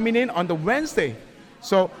people coming in on the Wednesday.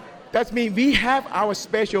 So that means we have our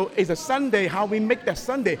special is a Sunday, how we make that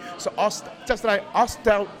Sunday. So just like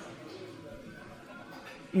oxtail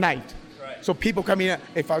night. Right. So people come in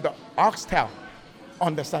and find the oxtail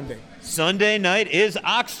on the Sunday. Sunday night is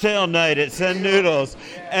oxtail night at Sen Noodles.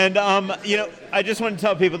 And, I just want to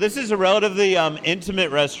tell people, this is a relatively intimate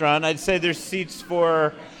restaurant. I'd say there's seats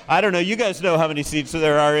for, I don't know, you guys know how many seats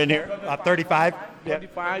there are in here? 35.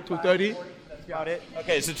 25 to 30. Got it.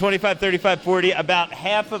 Okay, so 25, 35, 40. About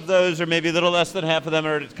half of those, or maybe a little less than half of them,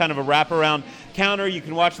 are kind of a wraparound counter. You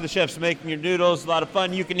can watch the chefs making your noodles. A lot of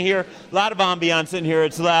fun. You can hear a lot of ambiance in here.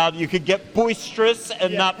 It's loud. You could get boisterous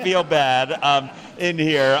and not feel bad in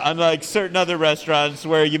here, unlike certain other restaurants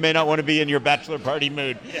where you may not want to be in your bachelor party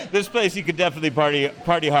mood. Yeah. This place you could definitely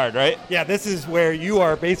party hard, right? Yeah, this is where you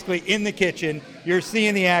are basically in the kitchen. You're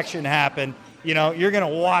seeing the action happen. You're going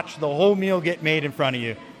to watch the whole meal get made in front of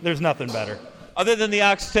you. There's nothing better. Other than the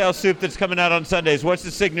oxtail soup that's coming out on Sundays, what's the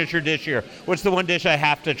signature dish here? What's the one dish I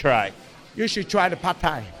have to try? You should try the pad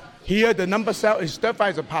thai. Here, the number sell is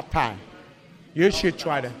stir-fry is pad thai. You should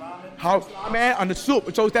try the house ramen on the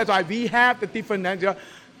soup. So that's why we have the different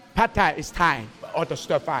pad thai is Thai or the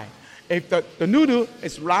stir-fry. If the noodle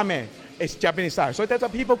is ramen, it's Japanese style. So that's why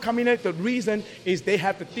people come in. The reason is they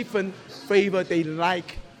have the different flavor they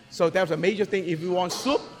like. So that's a major thing. If you want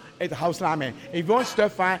soup, it's house ramen. If you want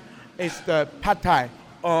stir-fry, it's the pad thai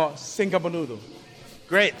or Singapore noodle.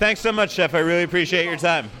 Great. Thanks so much, Chef. I really appreciate your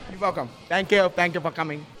time. You're welcome. Thank you. Thank you for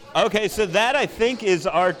coming. Okay, so that, I think, is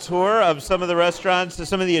our tour of some of the restaurants,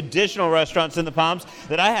 some of the additional restaurants in the Palms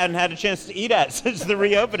that I hadn't had a chance to eat at since the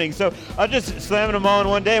reopening. So I'll just slam them all in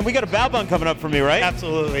one day. And we got a bao bun coming up for me, right?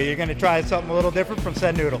 Absolutely. You're going to try something a little different from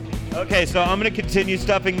Sen Noodle. Okay, so I'm going to continue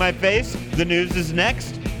stuffing my face. The news is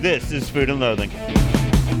next. This is Food and Loathing.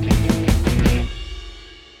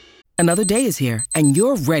 Another day is here, and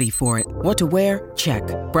you're ready for it. What to wear? Check.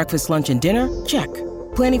 Breakfast, lunch, and dinner? Check.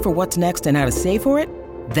 Planning for what's next and how to save for it?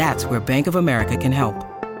 That's where Bank of America can help.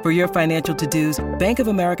 For your financial to-dos, Bank of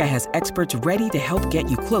America has experts ready to help get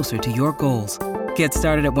you closer to your goals. Get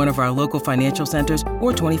started at one of our local financial centers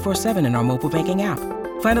or 24/7 in our mobile banking app.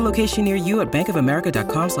 Find a location near you at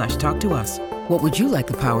bankofamerica.com/talktous. What would you like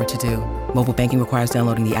the power to do? Mobile banking requires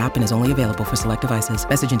downloading the app and is only available for select devices.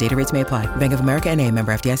 Message and data rates may apply. Bank of America N.A.,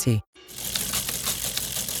 member FDIC.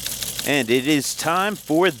 And it is time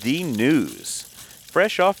for the news.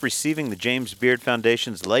 Fresh off receiving the James Beard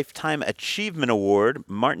Foundation's Lifetime Achievement Award,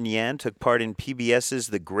 Martin Yan took part in PBS's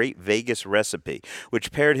The Great Vegas Recipe,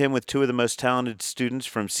 which paired him with two of the most talented students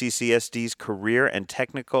from CCSD's Career and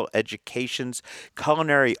Technical Education's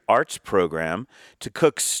Culinary Arts program to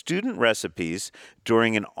cook student recipes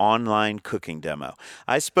during an online cooking demo.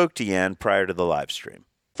 I spoke to Yan prior to the live stream.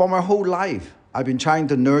 For my whole life, I've been trying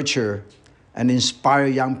to nurture and inspire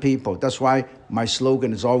young people. That's why my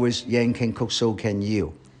slogan is always, Yan can cook, so can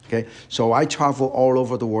you. Okay, so I travel all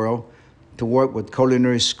over the world to work with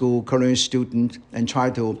culinary school, culinary students, and try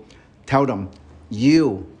to tell them,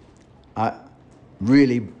 you are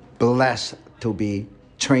really blessed to be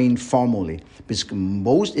trained formally.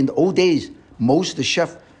 Because in the old days, most of the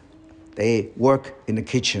chefs, they work in the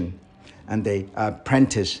kitchen and they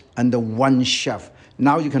apprentice under one chef.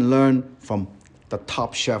 Now you can learn from the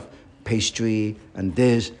top chef, pastry and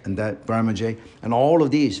this and that, Brahmajay, and all of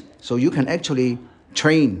these. So you can actually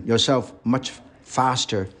train yourself much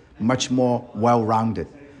faster, much more well-rounded,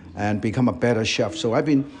 and become a better chef. So I've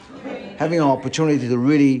been having an opportunity to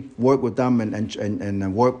really work with them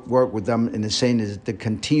and work with them in the sense is to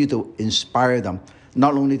continue to inspire them,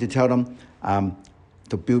 not only to tell them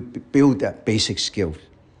to build that basic skills,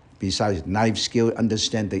 besides knife skill,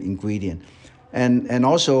 understand the ingredient, and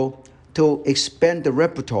also to expand the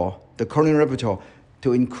repertoire, the culinary repertoire,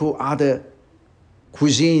 to include other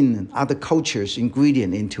cuisine, other cultures,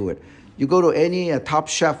 ingredient into it. You go to any top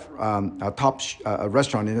chef,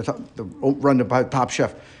 restaurant run by top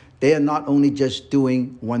chef, they are not only just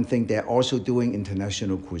doing one thing, they're also doing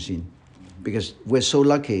international cuisine. Because we're so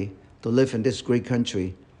lucky to live in this great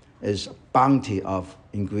country is bounty of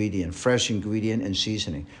ingredient, fresh ingredient and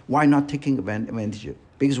seasoning. Why not taking advantage of it?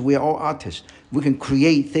 Because we are all artists. We can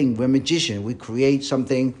create things. We're magicians. We create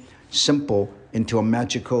something simple into a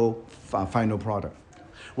magical final product.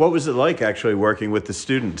 What was it like actually working with the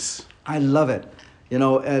students? I love it. You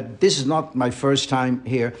know, this is not my first time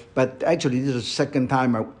here, but actually this is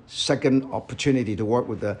the second opportunity to work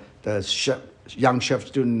with the young chef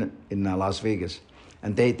student in Las Vegas.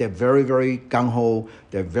 And they're very, very gung-ho.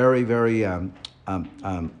 They're very, very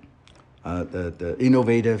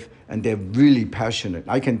innovative, and they're really passionate.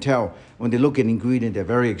 I can tell when they look at ingredient, they're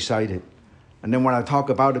very excited. And then when I talk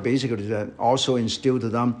about it, basically, that also instill to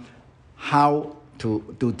them how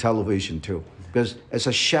to do television too. Because as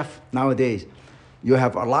a chef nowadays, you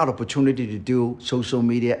have a lot of opportunity to do social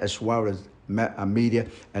media as well as media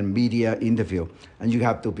and media interview. And you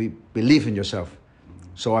have to believe in yourself.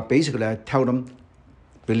 So I tell them,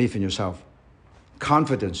 believe in yourself.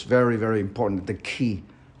 Confidence, very, very important, the key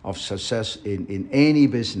of success in any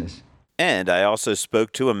business. And I also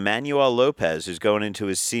spoke to Emmanuel Lopez, who's going into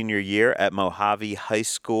his senior year at Mojave High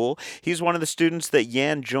School. He's one of the students that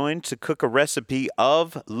Yan joined to cook a recipe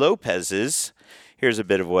of Lopez's. Here's a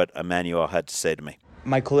bit of what Emmanuel had to say to me.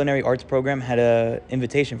 My culinary arts program had an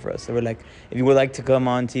invitation for us. They were like, if you would like to come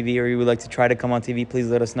on TV or you would like to try to come on TV, please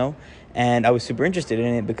let us know. And I was super interested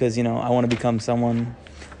in it because, you know, I want to become someone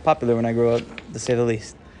popular when I grow up, to say the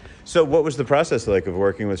least. So what was the process like of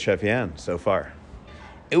working with Chef Yan so far?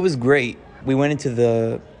 It was great. We went into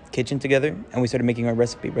the kitchen together and we started making our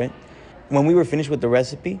recipe, right? When we were finished with the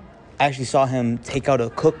recipe, I actually saw him take out a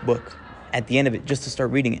cookbook at the end of it just to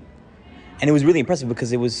start reading it. And it was really impressive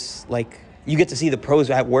because it was like, you get to see the pros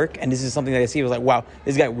at work, and this is something that I see. It was like, wow,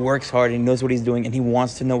 this guy works hard and he knows what he's doing and he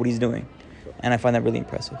wants to know what he's doing. And I find that really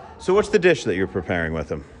impressive. So what's the dish that you're preparing with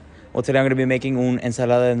him? Well, today I'm going to be making un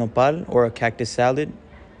ensalada de nopal, or a cactus salad.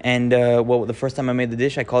 And the first time I made the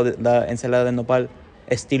dish, I called it the ensalada de nopal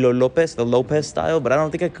estilo Lopez, the Lopez style, but I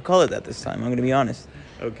don't think I could call it that this time. I'm going to be honest.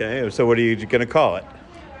 Okay, so what are you going to call it?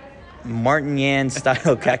 Martin Yan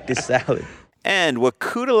style cactus salad. And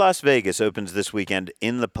Wakuta Las Vegas opens this weekend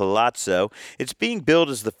in the Palazzo. It's being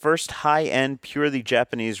billed as the first high-end, purely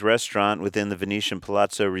Japanese restaurant within the Venetian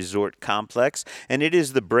Palazzo Resort Complex, and it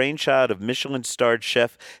is the brainchild of Michelin-starred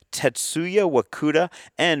chef Tetsuya Wakuta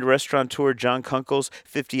and restaurateur John Kunkel's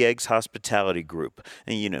 50 Eggs Hospitality Group.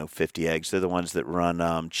 And you know 50 Eggs, they're the ones that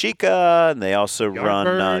run Chica, and they also run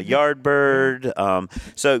Yardbird.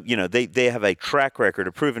 So, you know, they have a track record,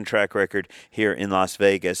 a proven track record here in Las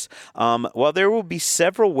Vegas. While there will be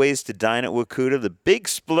several ways to dine at Wakuta, the big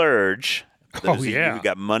splurge, you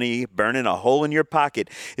got money burning a hole in your pocket,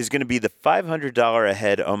 is going to be the $500 a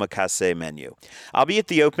head omakase menu. I'll be at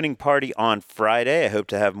the opening party on Friday. I hope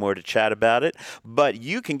to have more to chat about it, but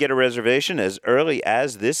you can get a reservation as early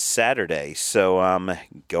as this Saturday. So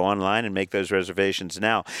go online and make those reservations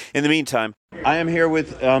now. In the meantime, I am here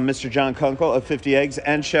with Mr. John Kunkel of 50 Eggs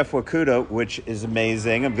and Chef Wakuta, which is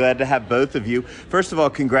amazing. I'm glad to have both of you. First of all,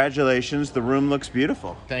 congratulations. The room looks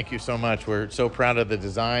beautiful. Thank you so much. We're so proud of the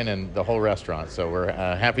design and the whole restaurant, so we're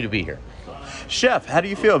happy to be here. Chef, how do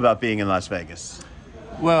you feel about being in Las Vegas?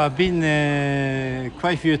 Well, I've been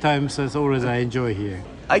quite a few times. As always, I enjoy here.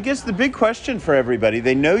 I guess the big question for everybody,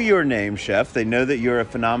 they know your name, Chef. They know that you're a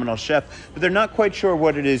phenomenal chef, but they're not quite sure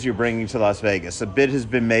what it is you're bringing to Las Vegas. A bit has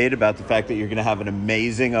been made about the fact that you're going to have an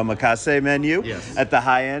amazing omakase menu at the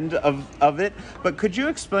high end of it. But could you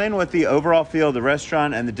explain what the overall feel of the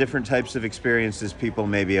restaurant and the different types of experiences people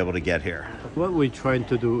may be able to get here? What we're trying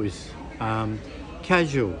to do is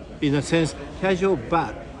casual, in a sense, casual,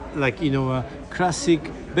 but like, classic,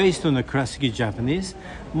 based on the classic Japanese,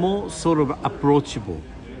 more sort of approachable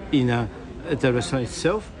in the restaurant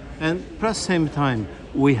itself. And plus same time,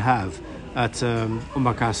 we have at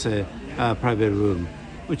omakase private room,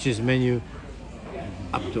 which is menu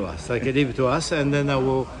up to us, like leave to us, and then I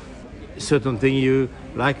will certain thing you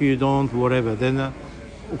like, you don't, whatever, then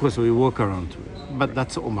of course we work around to it. But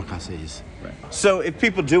that's what omakase is. So if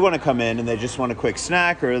people do want to come in and they just want a quick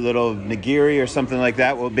snack or a little nigiri or something like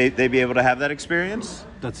that, will they be able to have that experience?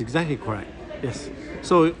 That's exactly correct, yes.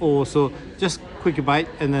 So also just quick bite,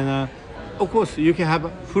 and then of course you can have a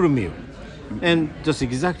full meal. And just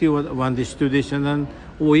exactly what one dish, two dish, and then,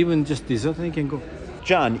 or even just dessert, and you can go.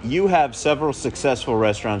 John, you have several successful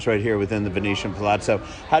restaurants right here within the Venetian Palazzo.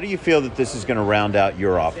 How do you feel that this is going to round out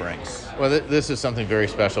your offerings? Well, this is something very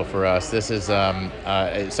special for us. This is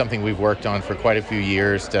something we've worked on for quite a few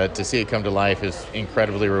years. To see it come to life is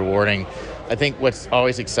incredibly rewarding. I think what's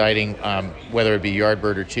always exciting, whether it be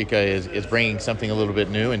Yardbird or Chica, is bringing something a little bit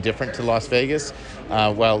new and different to Las Vegas.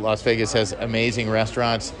 while Las Vegas has amazing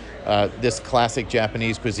restaurants, this classic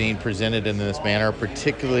Japanese cuisine presented in this manner,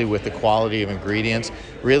 particularly with the quality of ingredients,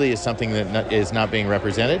 really is something that is not being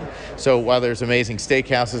represented. So while there's amazing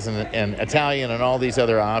steakhouses and Italian and all these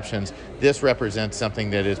other options, this represents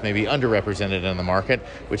something that is maybe underrepresented in the market,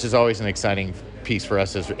 which is always an exciting piece for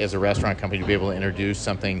us as a restaurant company to be able to introduce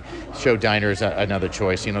something, show diners another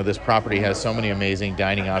choice. You know, this property has so many amazing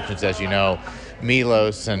dining options, as you know,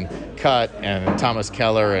 Milos and Cut and Thomas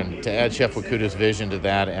Keller, and to add Chef Wakuta's vision to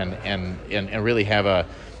that and really have a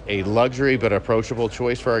luxury but approachable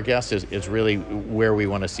choice for our guests is really where we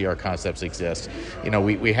want to see our concepts exist. You know,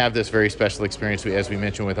 we have this very special experience, as we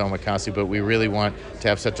mentioned, with Omakase, but we really want to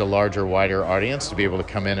have such a larger, wider audience to be able to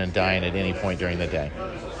come in and dine at any point during the day.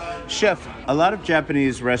 Chef, a lot of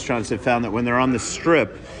Japanese restaurants have found that when they're on the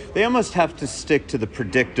Strip, they almost have to stick to the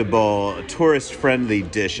predictable, tourist-friendly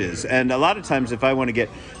dishes. And a lot of times, if I want to get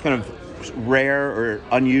kind of rare or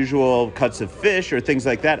unusual cuts of fish or things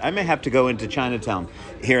like that, I may have to go into Chinatown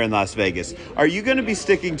here in Las Vegas. Are you going to be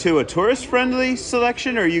sticking to a tourist-friendly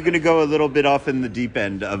selection, or are you going to go a little bit off in the deep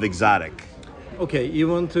end of exotic? Okay, you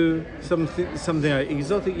want to something like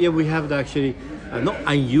exotic? Yeah, we have actually not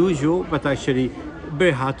unusual, but actually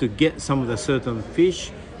very hard to get some of the certain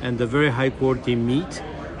fish and the very high quality meat,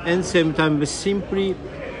 and same time simply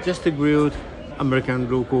just a grilled American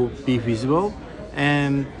local beef as well,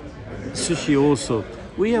 and sushi also.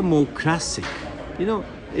 We are more classic, you know.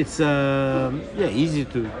 It's easy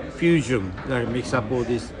to fusion, like mix up all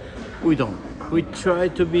this. We don't. We try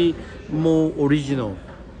to be more original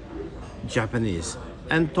Japanese,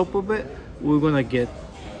 and top of it, we're gonna get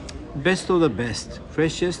best of the best,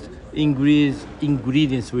 freshest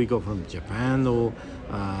ingredients we got from Japan or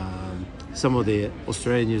some of the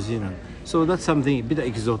Australia, New Zealand. So that's something a bit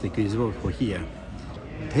exotic as well for here.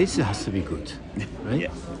 Taste has to be good, right?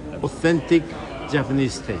 Yeah. Authentic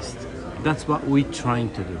Japanese taste. That's what we're trying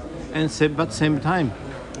to do. But same time,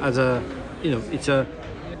 as it's a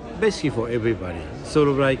basically for everybody. Sort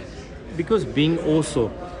of like, because being also,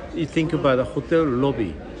 you think about a hotel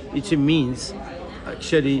lobby, it means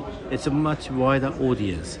actually it's a much wider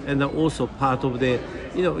audience, and also part of the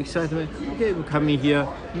excitement. Okay, we're coming here,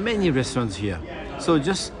 many restaurants here, so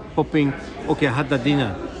just popping, okay, I had the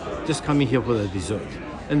dinner, just coming here for the dessert.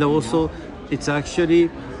 And also it's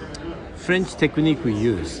actually French technique we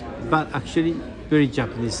use, but actually very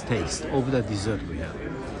Japanese taste of the dessert we have,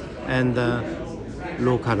 and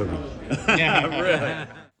low calorie. Yeah, really.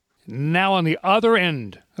 Now, on the other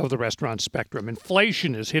end of the restaurant spectrum,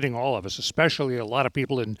 inflation is hitting all of us, especially a lot of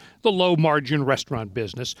people in the low-margin restaurant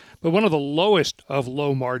business. But one of the lowest of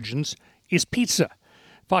low margins is pizza.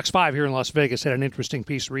 Fox 5 here in Las Vegas had an interesting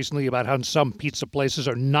piece recently about how some pizza places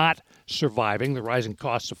are not surviving the rising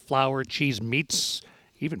costs of flour, cheese, meats,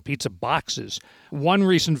 even pizza boxes. One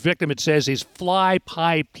recent victim, it says, is Fly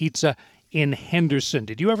Pie Pizza in Henderson.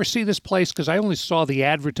 Did you ever see this place? Because I only saw the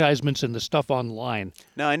advertisements and the stuff online.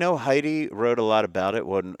 Now, I know Heidi wrote a lot about it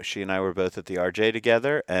when she and I were both at the RJ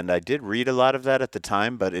together, and I did read a lot of that at the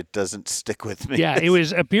time, but it doesn't stick with me. Yeah,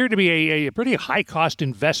 it appeared to be a pretty high-cost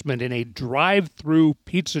investment in a drive-through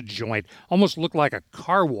pizza joint. Almost looked like a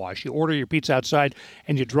car wash. You order your pizza outside,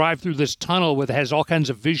 and you drive through this tunnel that has all kinds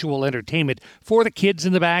of visual entertainment for the kids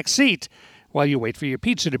in the back seat, while you wait for your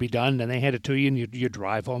pizza to be done, and they hand it to you, and you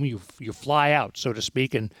drive home. You fly out, so to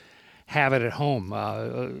speak, and have it at home.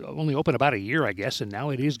 Only open about a year, I guess, and now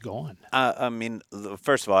it is gone. I mean,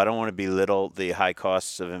 first of all, I don't want to belittle the high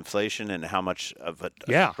costs of inflation and how much of a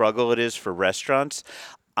struggle it is for restaurants.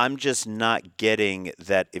 I'm just not getting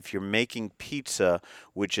that if you're making pizza,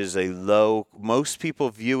 which is most people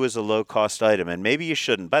view as a low-cost item, and maybe you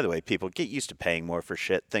shouldn't. By the way, people, get used to paying more for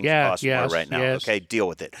shit. Things cost more right now. Yes. Okay, deal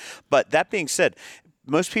with it. But that being said,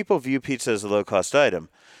 most people view pizza as a low-cost item.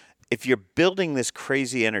 If you're building this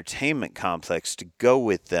crazy entertainment complex to go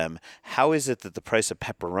with them, how is it that the price of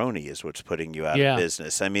pepperoni is what's putting you out of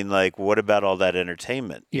business? I mean, like, what about all that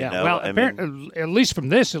entertainment? Yeah, you know? Well, at least from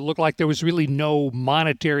this, it looked like there was really no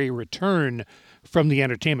monetary return from the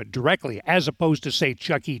entertainment directly, as opposed to, say,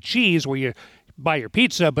 Chuck E. Cheese, where you buy your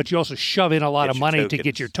pizza, but you also shove in a lot of money to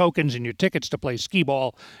get your tokens and your tickets to play skee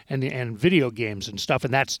ball and video games and stuff,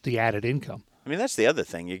 and that's the added income. I mean, that's the other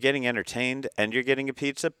thing. You're getting entertained and you're getting a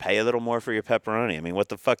pizza. Pay a little more for your pepperoni. I mean, what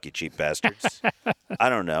the fuck, you cheap bastards? I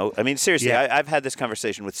don't know. I mean, seriously, I've had this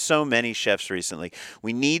conversation with so many chefs recently.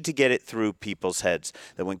 We need to get it through people's heads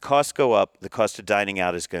that when costs go up, the cost of dining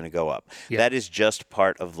out is going to go up. That is just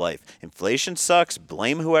part of life. Inflation sucks.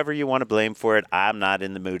 Blame whoever you want to blame for it. I'm not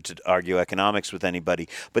in the mood to argue economics with anybody,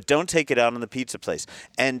 but don't take it out on the pizza place.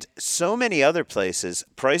 And so many other places,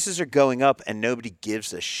 prices are going up and nobody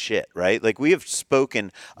gives a shit, right? Like, we We have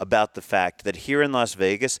spoken about the fact that here in Las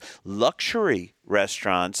Vegas, luxury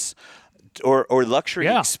restaurants or luxury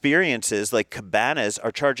experiences like Cabanas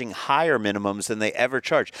are charging higher minimums than they ever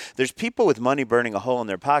charge. There's people with money burning a hole in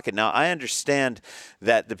their pocket. Now, I understand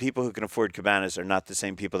that the people who can afford Cabanas are not the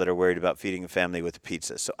same people that are worried about feeding a family with a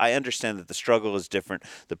pizza. So I understand that the struggle is different.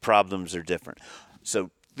 The problems are different.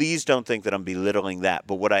 So please don't think that I'm belittling that.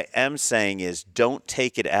 But what I am saying is don't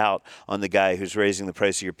take it out on the guy who's raising the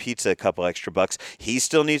price of your pizza a couple extra bucks. He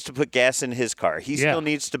still needs to put gas in his car. He still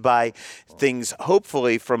needs to buy things,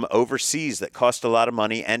 hopefully, from overseas that cost a lot of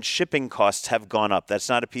money, and shipping costs have gone up. That's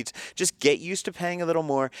not a pizza. Just get used to paying a little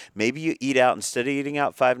more. Maybe you eat out. Instead of eating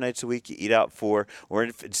out 5 nights a week, you eat out 4. Or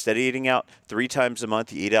instead of eating out 3 times a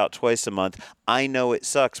month, you eat out twice a month. I know it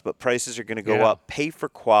sucks, but prices are going to go up. Pay for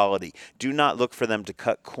quality. Do not look for them to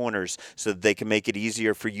cut corners so that they can make it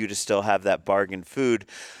easier for you to still have that bargain food.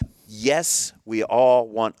 Yes, we all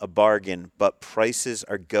want a bargain, but prices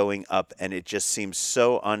are going up, and it just seems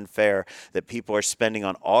so unfair that people are spending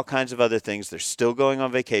on all kinds of other things. They're still going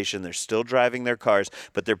on vacation. They're still driving their cars,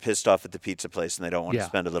 but they're pissed off at the pizza place, and they don't want to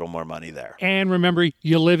spend a little more money there. And remember,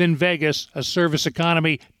 you live in Vegas, a service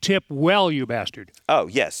economy. Tip well, you bastard. Oh,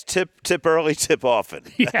 yes. Tip early, tip often.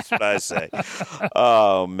 That's what I say.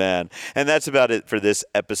 Oh, man. And that's about it for this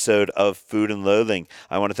episode of Food and Loathing.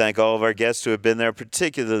 I want to thank all of our guests who have been there,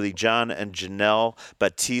 particularly John and Janelle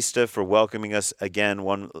Batista, for welcoming us again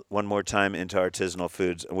one more time into Artisanal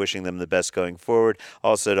Foods, and wishing them the best going forward.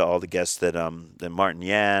 Also to all the guests that Martin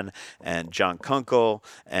Yan and John Kunkel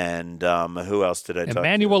and who else did I talk to?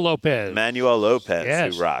 Emmanuel Lopez.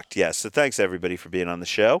 Yes. Who rocked. Yes. So thanks everybody for being on the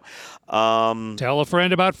show. Tell a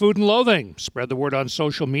friend about Food and Loathing. Spread the word on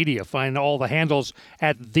social media. Find all the handles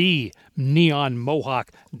at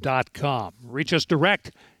theneonmohawk.com. Reach us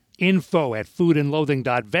direct.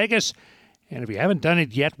 info@foodandloathing.vegas. And if you haven't done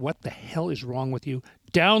it yet, what the hell is wrong with you?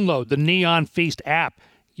 Download the Neon Feast app.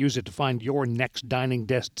 Use it to find your next dining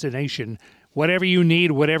destination. Whatever you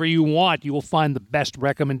need, whatever you want, you will find the best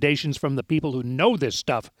recommendations from the people who know this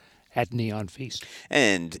stuff at Neon Feast.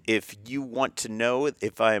 And if you want to know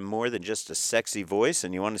if I am more than just a sexy voice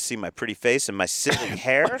and you want to see my pretty face and my silly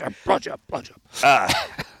hair... Bludge up.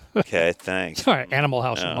 Okay, thanks. All right, Animal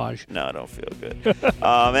House homage. No, I don't feel good.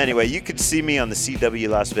 Anyway, you can see me on the CW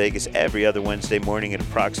Las Vegas every other Wednesday morning at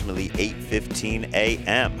approximately 8:15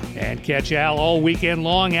 a.m. And catch Al all weekend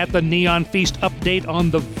long at the Neon Feast update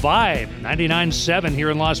on The Vibe, 99.7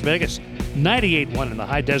 here in Las Vegas, 98.1 in the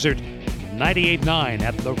High Desert, 98.9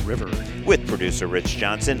 at the River. With producer Rich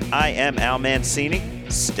Johnson, I am Al Mancini.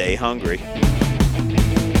 Stay hungry.